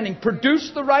person standing.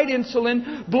 Produce the right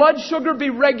insulin. Blood sugar be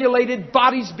regulated.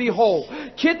 Bodies be whole.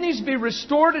 Kidneys be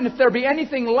restored. And if there be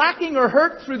anything lacking or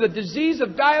hurt through the disease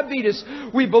of diabetes,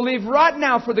 we believe right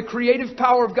now for the creative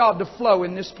power of God to flow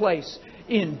in this place.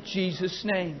 In Jesus'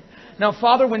 name. Now,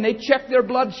 Father, when they check their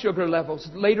blood sugar levels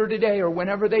later today or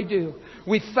whenever they do,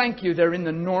 we thank you they're in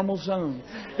the normal zone.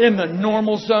 In the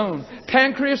normal zone.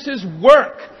 Pancreases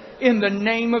work in the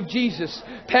name of Jesus.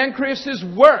 Pancreases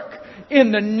work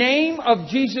in the name of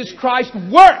Jesus Christ.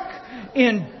 Work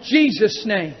in Jesus'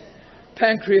 name.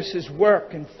 Pancreases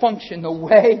work and function the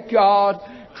way God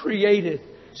created.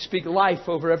 Speak life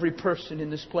over every person in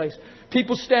this place.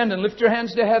 People stand and lift your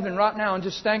hands to heaven right now and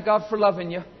just thank God for loving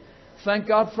you. Thank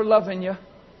God for loving you.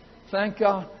 Thank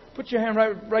God. Put your hand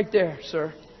right there,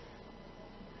 sir.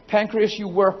 Pancreas, you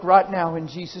work right now in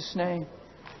Jesus' name.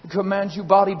 I command you,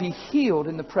 body, be healed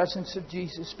in the presence of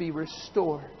Jesus. Be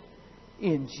restored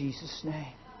in Jesus'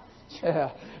 name.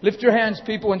 Yeah. Lift your hands,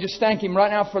 people, and just thank Him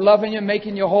right now for loving you,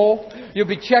 making you whole. You'll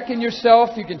be checking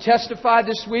yourself. You can testify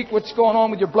this week what's going on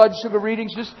with your blood sugar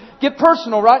readings. Just get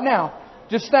personal right now.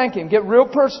 Just thank Him. Get real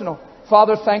personal.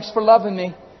 Father, thanks for loving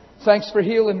me. Thanks for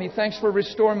healing me. Thanks for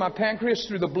restoring my pancreas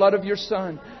through the blood of your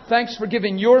Son. Thanks for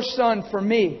giving your Son for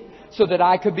me so that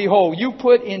I could be whole. You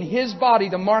put in His body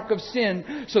the mark of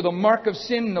sin so the mark of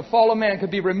sin and the fall of man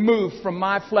could be removed from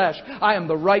my flesh. I am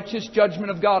the righteous judgment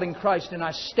of God in Christ, and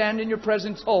I stand in your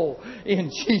presence whole in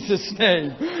Jesus'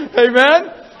 name.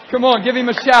 Amen? Come on, give Him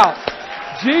a shout.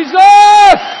 Jesus!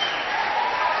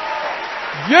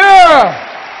 Yeah!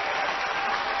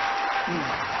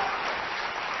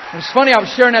 It was funny, I was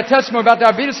sharing that testimony about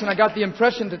diabetes and I got the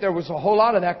impression that there was a whole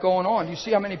lot of that going on. You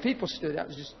see how many people stood? That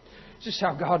was just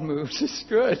how God moves. It's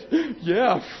good.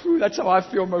 Yeah, that's how I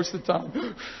feel most of the time.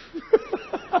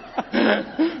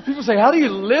 People say, how do you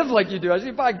live like you do? I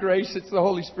say, by grace, it's the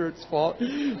Holy Spirit's fault.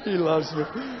 He loves me.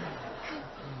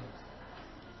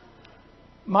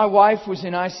 My wife was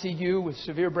in ICU with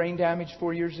severe brain damage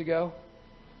 4 years ago.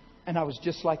 And I was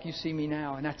just like you see me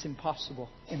now. And that's impossible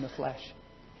in the flesh.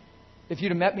 If you'd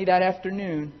have met me that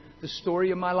afternoon, the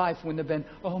story of my life wouldn't have been,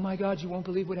 oh my God, you won't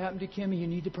believe what happened to Kimmy. You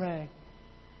need to pray.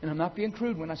 And I'm not being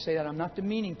crude when I say that. I'm not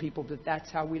demeaning people, but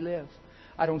that's how we live.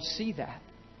 I don't see that.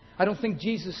 I don't think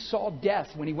Jesus saw death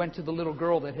when He went to the little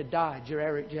girl that had died,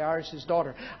 Jairus'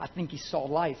 daughter. I think He saw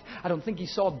life. I don't think He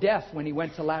saw death when He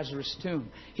went to Lazarus' tomb.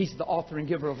 He's the author and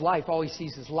giver of life. All He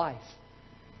sees is life.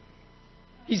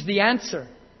 He's the answer.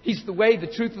 He's the way, the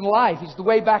truth, and the life. He's the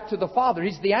way back to the Father.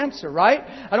 He's the answer, right?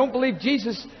 I don't believe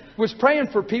Jesus was praying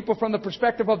for people from the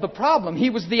perspective of the problem. He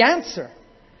was the answer.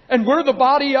 And we're the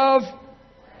body of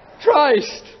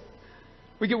Christ.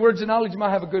 We get words of knowledge. You might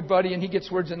have a good buddy and he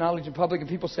gets words of knowledge in public and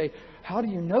people say, how do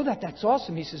you know that? That's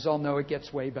awesome. He says, oh no, it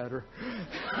gets way better.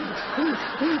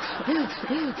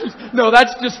 No,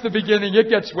 that's just the beginning. It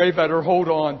gets way better. Hold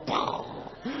on.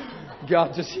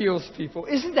 God just heals people.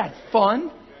 Isn't that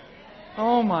fun?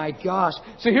 Oh my gosh.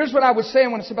 So here's what I was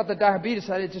saying when I said about the diabetes.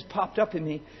 It just popped up in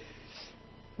me.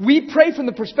 We pray from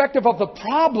the perspective of the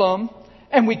problem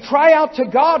and we cry out to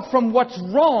God from what's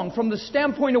wrong, from the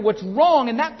standpoint of what's wrong,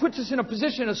 and that puts us in a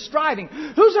position of striving.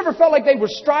 Who's ever felt like they were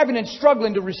striving and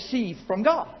struggling to receive from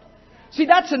God? See,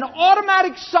 that's an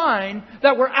automatic sign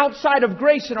that we're outside of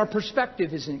grace and our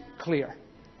perspective isn't clear.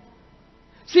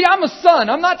 See, I'm a son.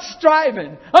 I'm not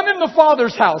striving. I'm in the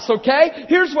Father's house, okay?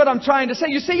 Here's what I'm trying to say.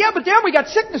 You say, yeah, but Dad, we got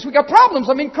sickness. We got problems.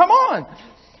 I mean, come on.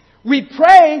 We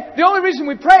pray. The only reason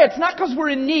we pray, it's not because we're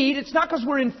in need. It's not because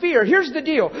we're in fear. Here's the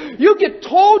deal. You get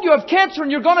told you have cancer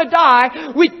and you're going to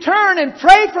die. We turn and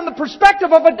pray from the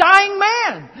perspective of a dying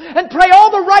man. And pray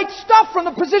all the right stuff from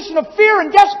the position of fear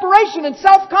and desperation and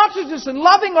self-consciousness and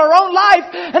loving our own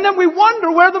life. And then we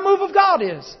wonder where the move of God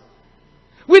is.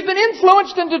 We've been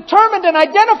influenced and determined and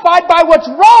identified by what's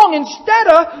wrong instead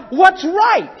of what's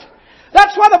right.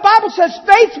 That's why the Bible says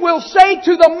faith will say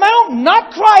to the mountain,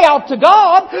 not cry out to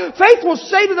God. Faith will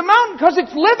say to the mountain because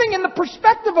it's living in the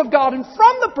perspective of God and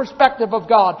from the perspective of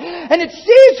God. And it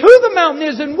sees who the mountain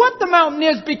is and what the mountain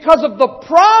is because of the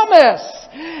promise.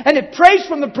 And it prays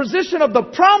from the position of the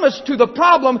promise to the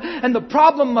problem, and the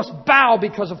problem must bow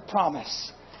because of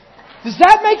promise. Does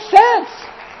that make sense?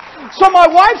 So my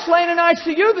wife's laying in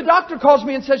ICU. The doctor calls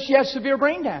me and says she has severe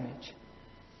brain damage.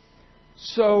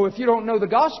 So if you don't know the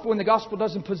gospel and the gospel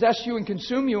doesn't possess you and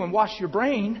consume you and wash your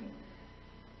brain,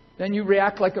 then you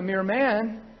react like a mere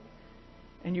man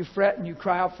and you fret and you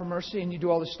cry out for mercy and you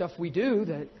do all the stuff we do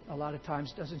that a lot of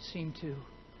times doesn't seem to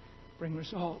bring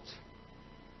results.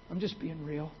 I'm just being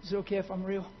real. Is it okay if I'm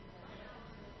real?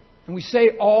 And we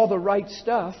say all the right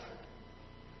stuff.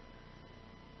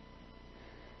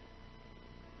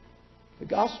 The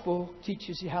gospel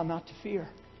teaches you how not to fear.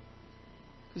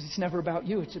 Because it's never about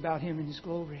you. It's about Him and His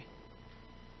glory.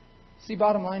 See,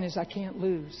 bottom line is I can't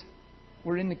lose.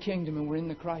 We're in the kingdom and we're in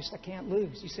the Christ. I can't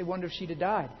lose. You say, wonder if she'd have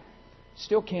died.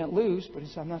 Still can't lose, but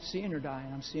I'm not seeing her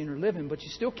dying. I'm seeing her living, but you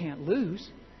still can't lose.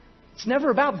 It's never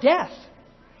about death.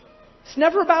 It's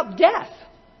never about death.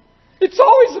 It's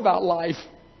always about life.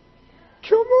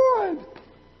 Come on.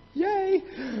 Yay.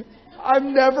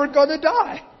 I'm never going to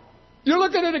die. You're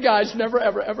looking at a guy who's never,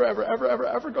 ever, ever, ever, ever, ever,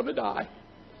 ever going to die.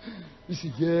 You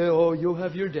say, yeah, oh, you'll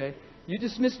have your day. You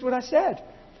just missed what I said.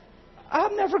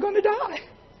 I'm never going to die.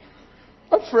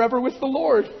 I'm forever with the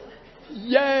Lord.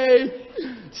 Yay.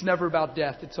 It's never about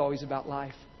death. It's always about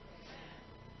life.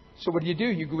 So what do?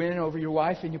 You go in over your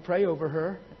wife and you pray over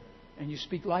her. And you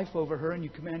speak life over her. And you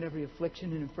command every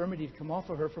affliction and infirmity to come off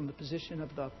of her from the position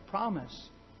of the promise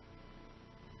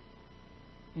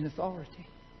in authority.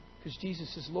 Because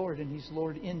Jesus is Lord and He's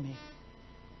Lord in me.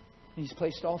 And He's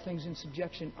placed all things in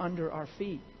subjection under our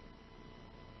feet.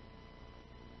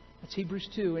 That's Hebrews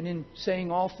 2. And in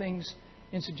saying all things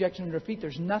in subjection under our feet.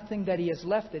 There's nothing that He has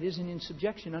left that isn't in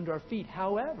subjection under our feet.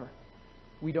 However,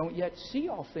 we don't yet see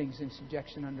all things in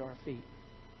subjection under our feet.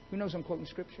 Who knows I'm quoting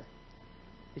Scripture?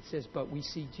 It says, but we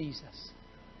see Jesus.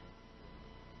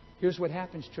 Here's what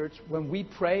happens, church. When we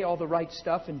pray all the right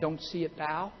stuff and don't see it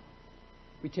bow,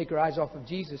 we take our eyes off of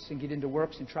Jesus and get into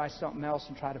works and try something else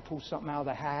and try to pull something out of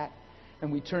the hat.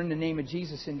 And we turn the name of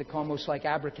Jesus into almost like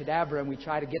abracadabra, and we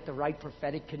try to get the right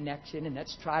prophetic connection, and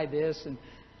let's try this. And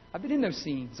I've been in those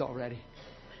scenes already.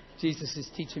 Jesus is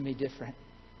teaching me different.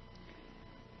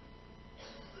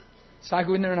 So I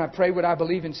go in there and I pray what I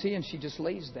believe and see, and she just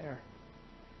lays there.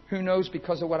 Who knows,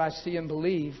 because of what I see and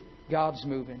believe, God's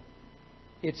moving.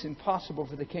 It's impossible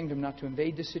for the kingdom not to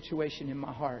invade the situation in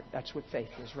my heart. That's what faith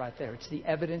is right there. It's the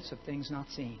evidence of things not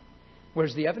seen.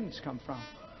 Where's the evidence come from?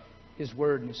 His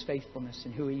Word and His faithfulness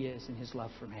and who He is and His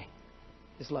love for me.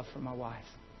 His love for my wife.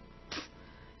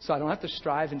 So I don't have to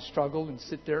strive and struggle and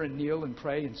sit there and kneel and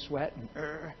pray and sweat and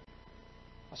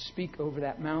I'll speak over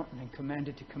that mountain and command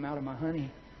it to come out of my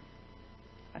honey.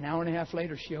 An hour and a half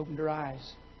later, she opened her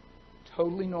eyes.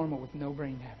 Totally normal with no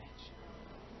brain damage.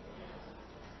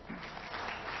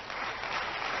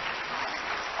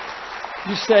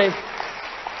 You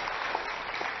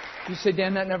say,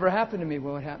 Dan, that never happened to me.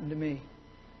 Well, it happened to me.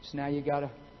 So now you got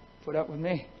to put up with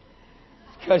me.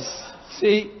 Because,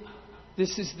 see,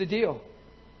 this is the deal.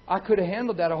 I could have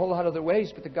handled that a whole lot of other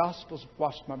ways, but the gospel's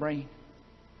washed my brain.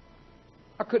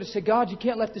 I could have said, God, you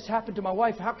can't let this happen to my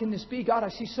wife. How can this be? God, I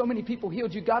see so many people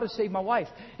healed. You've got to save my wife.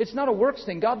 It's not a works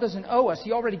thing. God doesn't owe us.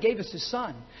 He already gave us His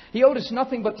Son. He owed us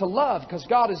nothing but to love, because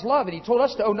God is love. And He told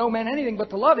us to owe no man anything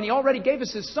but to love. And He already gave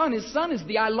us His Son. His Son is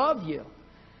the I love you.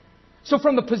 So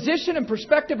from the position and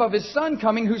perspective of His Son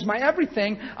coming, who's my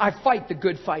everything, I fight the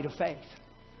good fight of faith.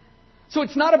 So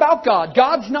it's not about God.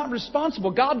 God's not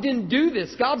responsible. God didn't do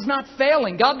this. God's not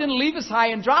failing. God didn't leave us high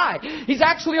and dry. He's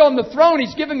actually on the throne.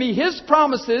 He's given me His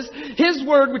promises, His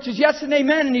Word, which is yes and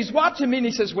amen. And He's watching me and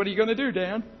He says, what are you going to do,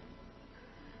 Dan?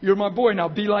 You're my boy. Now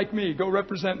be like me. Go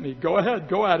represent me. Go ahead.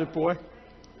 Go at it, boy.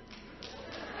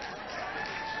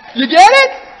 You get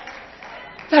it?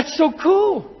 That's so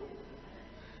cool.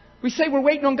 We say we're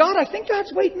waiting on God. I think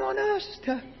God's waiting on us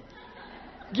to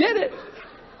get it.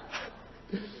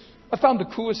 I found the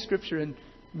coolest scripture in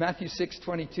Matthew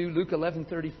 6:22, Luke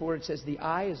 11:34. It says, the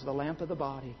eye is the lamp of the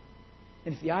body.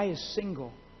 And if the eye is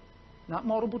single, not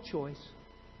multiple choice,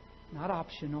 not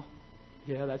optional.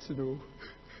 Yeah, that's a no.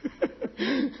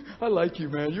 I like you,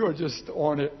 man. You are just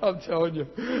on it. I'm telling you.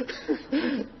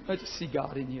 I just see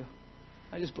God in you.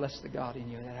 I just bless the God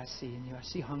in you that I see in you. I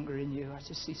see hunger in you. I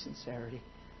just see sincerity.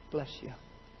 Bless you.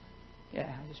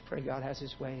 Yeah, I just pray God has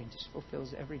His way and just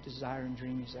fulfills every desire and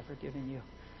dream He's ever given you.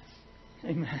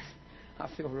 Amen. I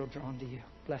feel real drawn to you.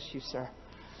 Bless you, sir.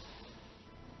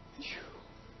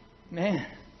 Man,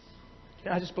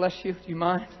 can I just bless you? Do you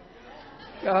mind?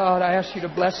 God, I ask you to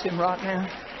bless him right now.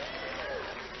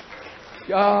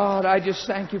 God, I just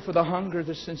thank you for the hunger,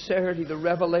 the sincerity, the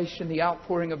revelation, the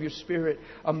outpouring of your Spirit.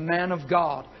 A man of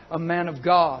God, a man of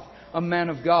God, a man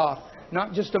of God.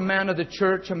 Not just a man of the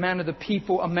church, a man of the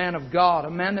people, a man of God. A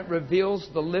man that reveals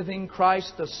the living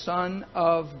Christ, the Son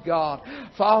of God.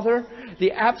 Father,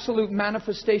 the absolute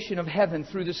manifestation of heaven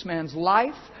through this man's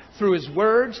life, through his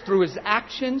words, through his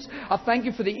actions. I thank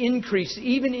you for the increase,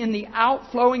 even in the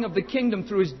outflowing of the kingdom,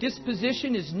 through his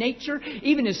disposition, his nature,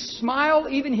 even his smile,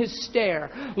 even his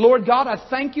stare. Lord God, I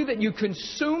thank you that you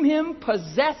consume him,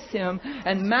 possess him,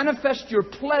 and manifest your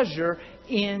pleasure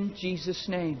in Jesus'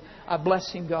 name. I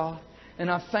bless him, God. And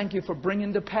I thank you for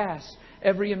bringing to pass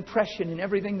every impression and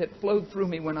everything that flowed through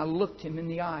me when I looked him in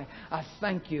the eye. I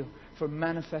thank you for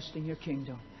manifesting your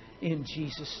kingdom in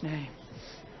Jesus' name.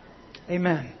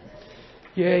 Amen.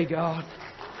 Yay, God.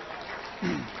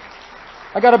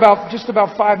 I got just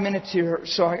about 5 minutes here,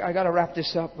 so I got to wrap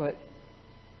this up. But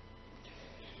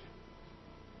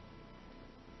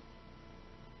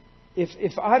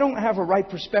if I don't have a right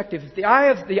perspective, if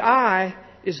the eye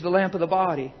is the lamp of the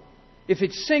body. If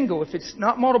it's single, if it's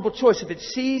not multiple choice, if it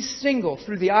sees single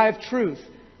through the eye of truth,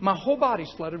 my whole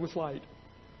body's flooded with light.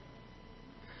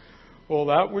 Well,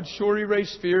 that would sure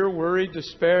erase fear, worry,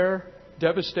 despair,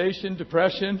 devastation,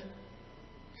 depression.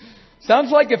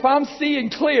 Sounds like if I'm seeing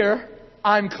clear,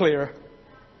 I'm clear.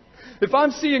 If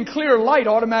I'm seeing clear, light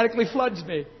automatically floods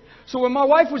me. So when my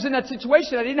wife was in that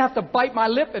situation, I didn't have to bite my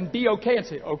lip and be okay and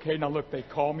say, okay, now look, they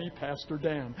call me Pastor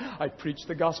Dan. I preach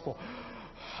the gospel.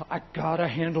 I gotta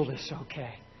handle this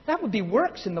okay. That would be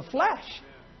works in the flesh.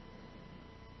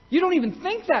 You don't even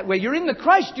think that way. You're in the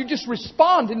Christ. You just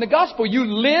respond in the gospel. You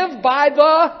live by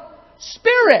the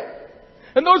Spirit.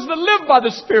 And those that live by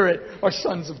the Spirit are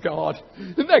sons of God.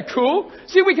 Isn't that cool?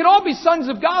 See, we can all be sons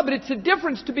of God, but it's a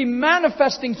difference to be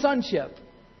manifesting sonship.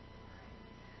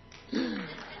 Who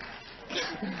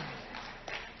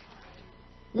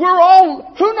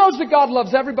knows that God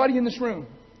loves everybody in this room?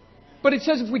 But it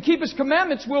says if we keep His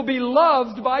commandments, we'll be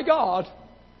loved by God.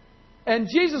 And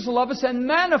Jesus will love us and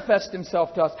manifest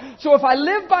Himself to us. So if I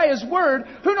live by His Word,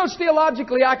 who knows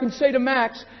theologically I can say to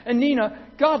Max and Nina,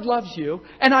 God loves you,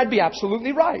 and I'd be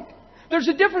absolutely right. There's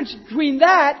a difference between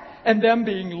that and them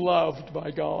being loved by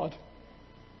God.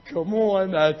 Come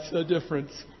on, that's a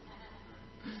difference.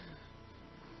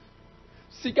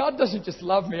 See, God doesn't just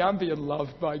love me, I'm being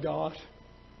loved by God.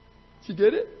 Did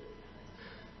you get it?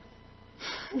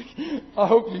 I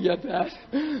hope you get that.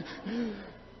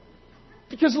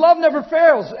 Because love never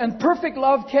fails, and perfect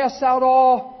love casts out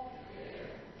all.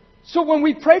 So when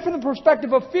we pray from the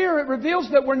perspective of fear, it reveals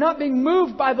that we're not being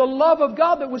moved by the love of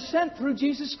God that was sent through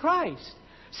Jesus Christ.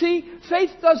 See,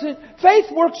 faith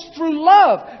works through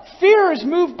love. Fear is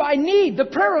moved by need. The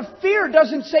prayer of fear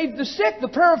doesn't save the sick. The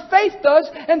prayer of faith does,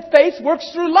 and faith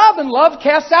works through love, and love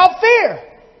casts out fear.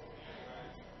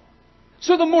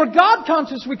 So the more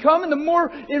God-conscious we come and the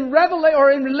more in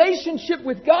relationship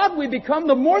with God we become,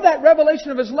 the more that revelation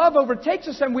of His love overtakes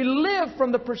us and we live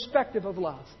from the perspective of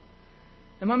love.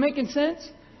 Am I making sense?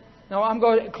 Now I'm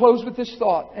going to close with this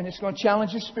thought, and it's going to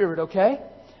challenge your spirit, okay?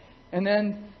 And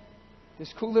then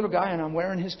this cool little guy, and I'm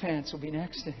wearing his pants, will be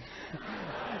next.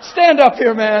 Stand up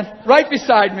here, man, right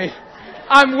beside me.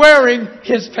 I'm wearing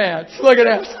his pants. Look at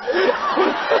this.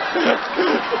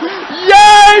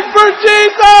 Yay for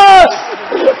Jesus!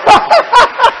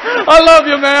 I love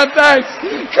you, man. Thanks.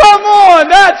 Come on.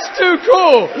 That's too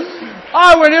cool.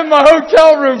 I went in my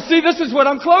hotel room. See, this is what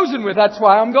I'm closing with. That's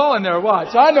why I'm going there.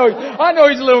 Watch. I know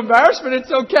he's a little embarrassed, but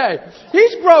it's okay.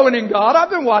 He's growing in God. I've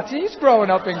been watching. He's growing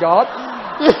up in God.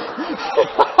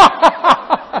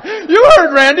 You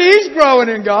heard Randy. He's growing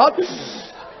in God.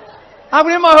 I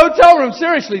went in my hotel room.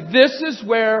 Seriously, this is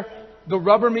where the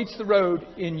rubber meets the road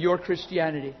in your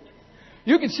Christianity.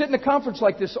 You can sit in a conference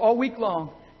like this all week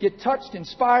long, get touched,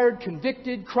 inspired,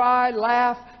 convicted, cry,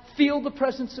 laugh, feel the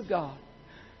presence of God.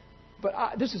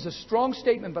 But this is a strong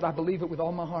statement, but I believe it with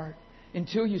all my heart.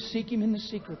 Until you seek Him in the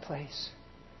secret place,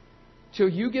 till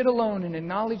you get alone and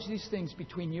acknowledge these things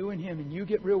between you and Him, and you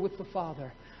get real with the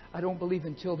Father, I don't believe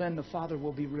until then the Father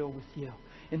will be real with you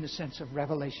in the sense of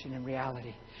revelation and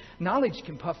reality. Knowledge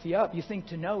can puff you up. You think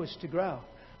to know is to grow.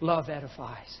 Love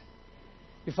edifies.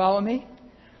 You follow me?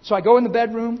 So I go in the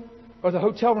bedroom or the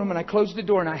hotel room and I close the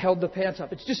door and I held the pants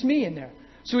up. It's just me in there.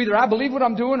 So either I believe what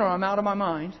I'm doing or I'm out of my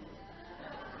mind.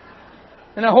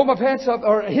 And I hold my pants up,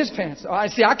 or his pants. Oh,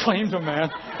 I claimed them, man.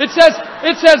 It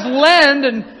says lend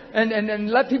and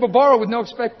let people borrow with no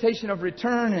expectation of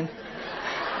return. And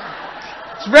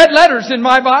it's red letters in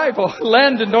my Bible.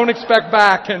 Lend and don't expect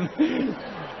back. And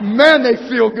man, they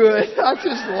feel good. I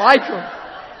just like them.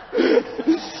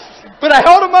 But I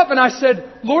held them up and I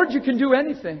said, Lord, you can do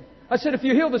anything. I said, if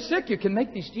you heal the sick, you can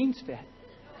make these jeans fit.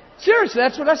 Seriously,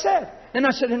 that's what I said. And I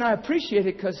said, and I appreciate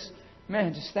it because,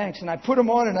 man, just thanks. And I put them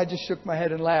on and I just shook my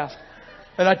head and laughed.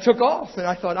 And I took off and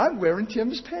I thought, I'm wearing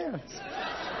Tim's pants.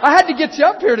 I had to get you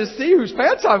up here to see whose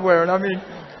pants I'm wearing. I mean,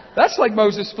 that's like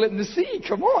Moses splitting the sea.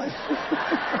 Come on.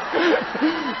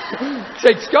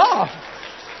 Takes God.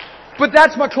 But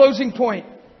that's my closing point.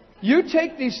 You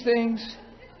take these things.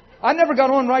 I never got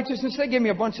on righteousness. They gave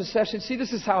me a bunch of sessions. See,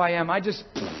 this is how I am.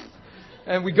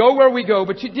 And we go where we go.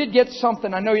 But you did get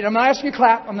something. I know you. I'm not asking you to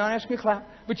clap. I'm not asking you to clap.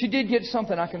 But you did get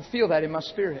something. I can feel that in my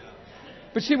spirit.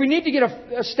 But see, we need to get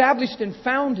established and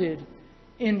founded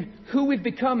in who we've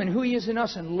become and who He is in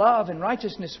us, and love and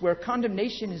righteousness, where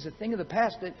condemnation is a thing of the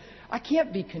past. That I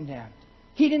can't be condemned.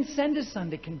 He didn't send His Son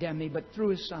to condemn me, but through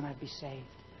His Son I'd be saved.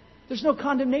 There's no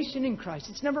condemnation in Christ.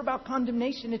 It's never about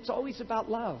condemnation. It's always about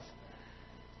love.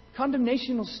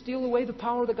 Condemnation will steal away the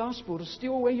power of the gospel. It'll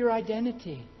steal away your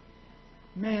identity.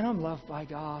 Man, I'm loved by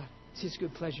God. It's His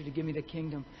good pleasure to give me the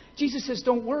kingdom. Jesus says,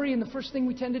 don't worry, and the first thing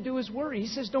we tend to do is worry. He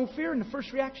says, don't fear, and the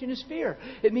first reaction is fear.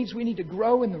 It means we need to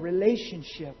grow in the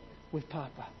relationship with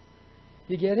Papa.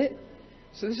 You get it?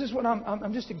 So this is what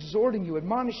I'm just exhorting you,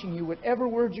 admonishing you, whatever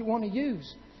word you want to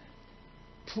use.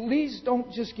 Please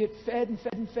don't just get fed and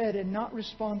fed and fed and not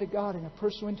respond to God in a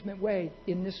personal, intimate way.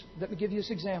 Let me give you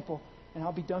this example, and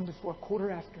I'll be done before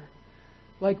 1:15.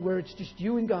 Like where it's just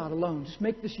you and God alone. Just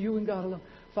make this you and God alone.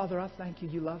 Father, I thank You.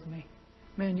 You love me.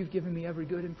 Man, You've given me every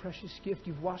good and precious gift.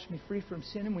 You've washed me free from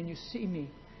sin. And when you see me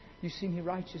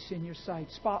righteous in Your sight,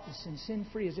 spotless and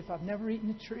sin-free, as if I've never eaten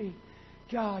a tree.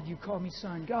 God, You call me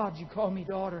son. God, You call me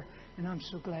daughter. And I'm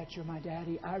so glad You're my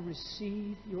daddy. I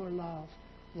receive Your love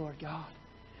Lord God.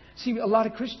 See, a lot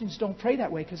of Christians don't pray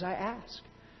that way because I ask.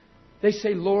 They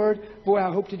say, Lord, boy,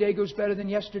 I hope today goes better than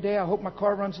yesterday. I hope my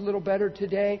car runs a little better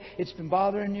today. It's been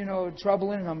bothering,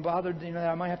 troubling, and I'm bothered, that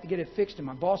I might have to get it fixed. And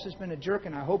my boss has been a jerk,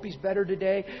 and I hope he's better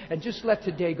today. And just let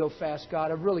today go fast,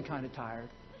 God. I'm really kind of tired.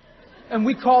 And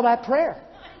we call that prayer.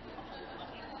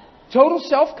 Total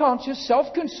self-conscious,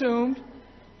 self-consumed.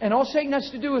 And all Satan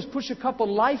has to do is push a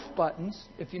couple life buttons,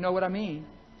 if you know what I mean.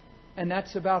 And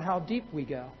that's about how deep we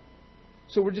go.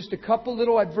 So we're just a couple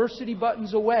little adversity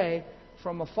buttons away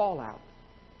from a fallout.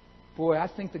 Boy, I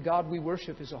think the God we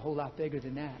worship is a whole lot bigger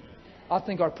than that. I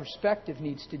think our perspective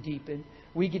needs to deepen.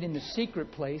 We get in the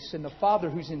secret place, and the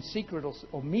Father who's in secret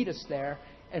will meet us there.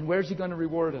 And where's He going to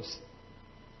reward us?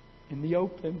 In the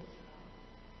open.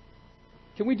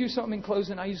 Can we do something in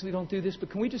closing? I usually don't do this, but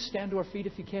can we just stand to our feet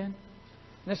if you can?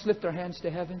 Let's lift our hands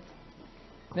to heaven.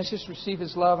 Let's just receive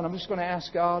His love. And I'm just going to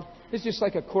ask God. It's just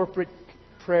like a corporate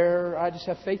prayer. I just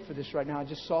have faith for this right now. I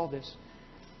just saw this.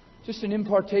 Just an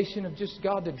impartation of just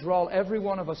God to draw every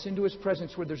one of us into His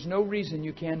presence where there's no reason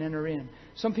you can't enter in.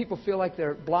 Some people feel like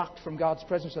they're blocked from God's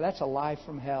presence. So that's a lie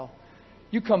from hell.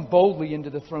 You come boldly into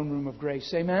the throne room of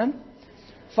grace. Amen?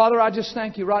 Father, I just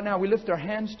thank You right now. We lift our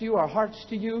hands to You, our hearts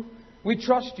to You. We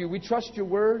trust You. We trust Your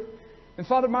Word. And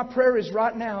Father, my prayer is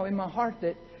right now in my heart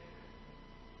that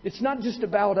it's not just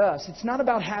about us. It's not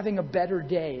about having a better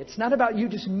day. It's not about You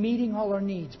just meeting all our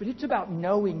needs. But it's about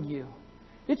knowing You.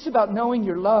 It's about knowing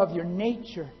Your love, Your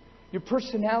nature, Your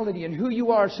personality, and who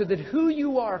You are, so that who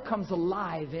You are comes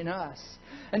alive in us.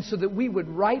 And so that we would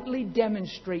rightly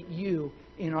demonstrate You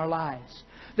in our lives.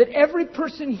 That every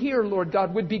person here, Lord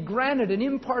God, would be granted an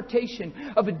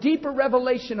impartation of a deeper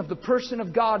revelation of the person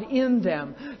of God in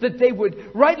them. That they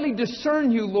would rightly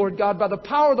discern You, Lord God, by the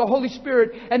power of the Holy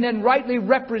Spirit, and then rightly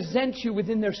represent You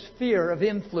within their sphere of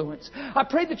influence. I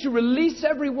pray that You release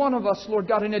every one of us, Lord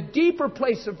God, in a deeper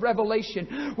place of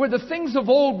revelation, where the things of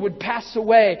old would pass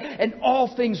away and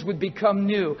all things would become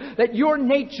new. That Your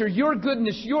nature, Your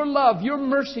goodness, Your love, Your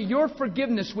mercy, Your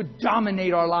forgiveness would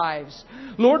dominate our lives.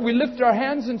 Lord, we lift our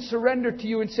hands and surrender to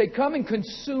You and say, come and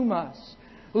consume us.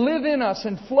 Live in us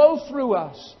and flow through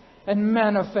us and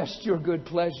manifest Your good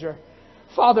pleasure.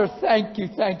 Father, thank You,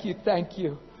 thank You, thank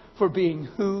You for being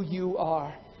who You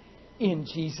are. In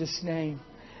Jesus' name.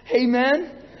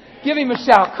 Amen. Give Him a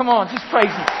shout. Come on, just praise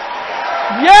Him.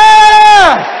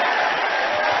 Yeah!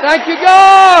 Thank You,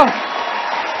 God.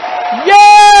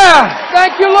 Yeah!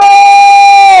 Thank You,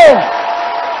 Lord.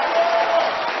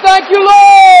 Thank You,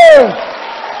 Lord.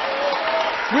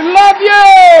 We love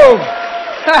You!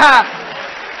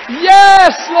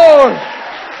 Yes, Lord!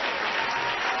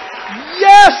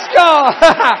 Yes, God!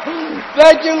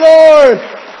 Thank You, Lord!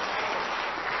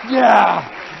 Yeah!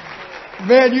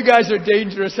 Man, you guys are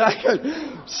dangerous.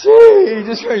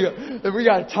 We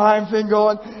got a time thing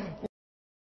going.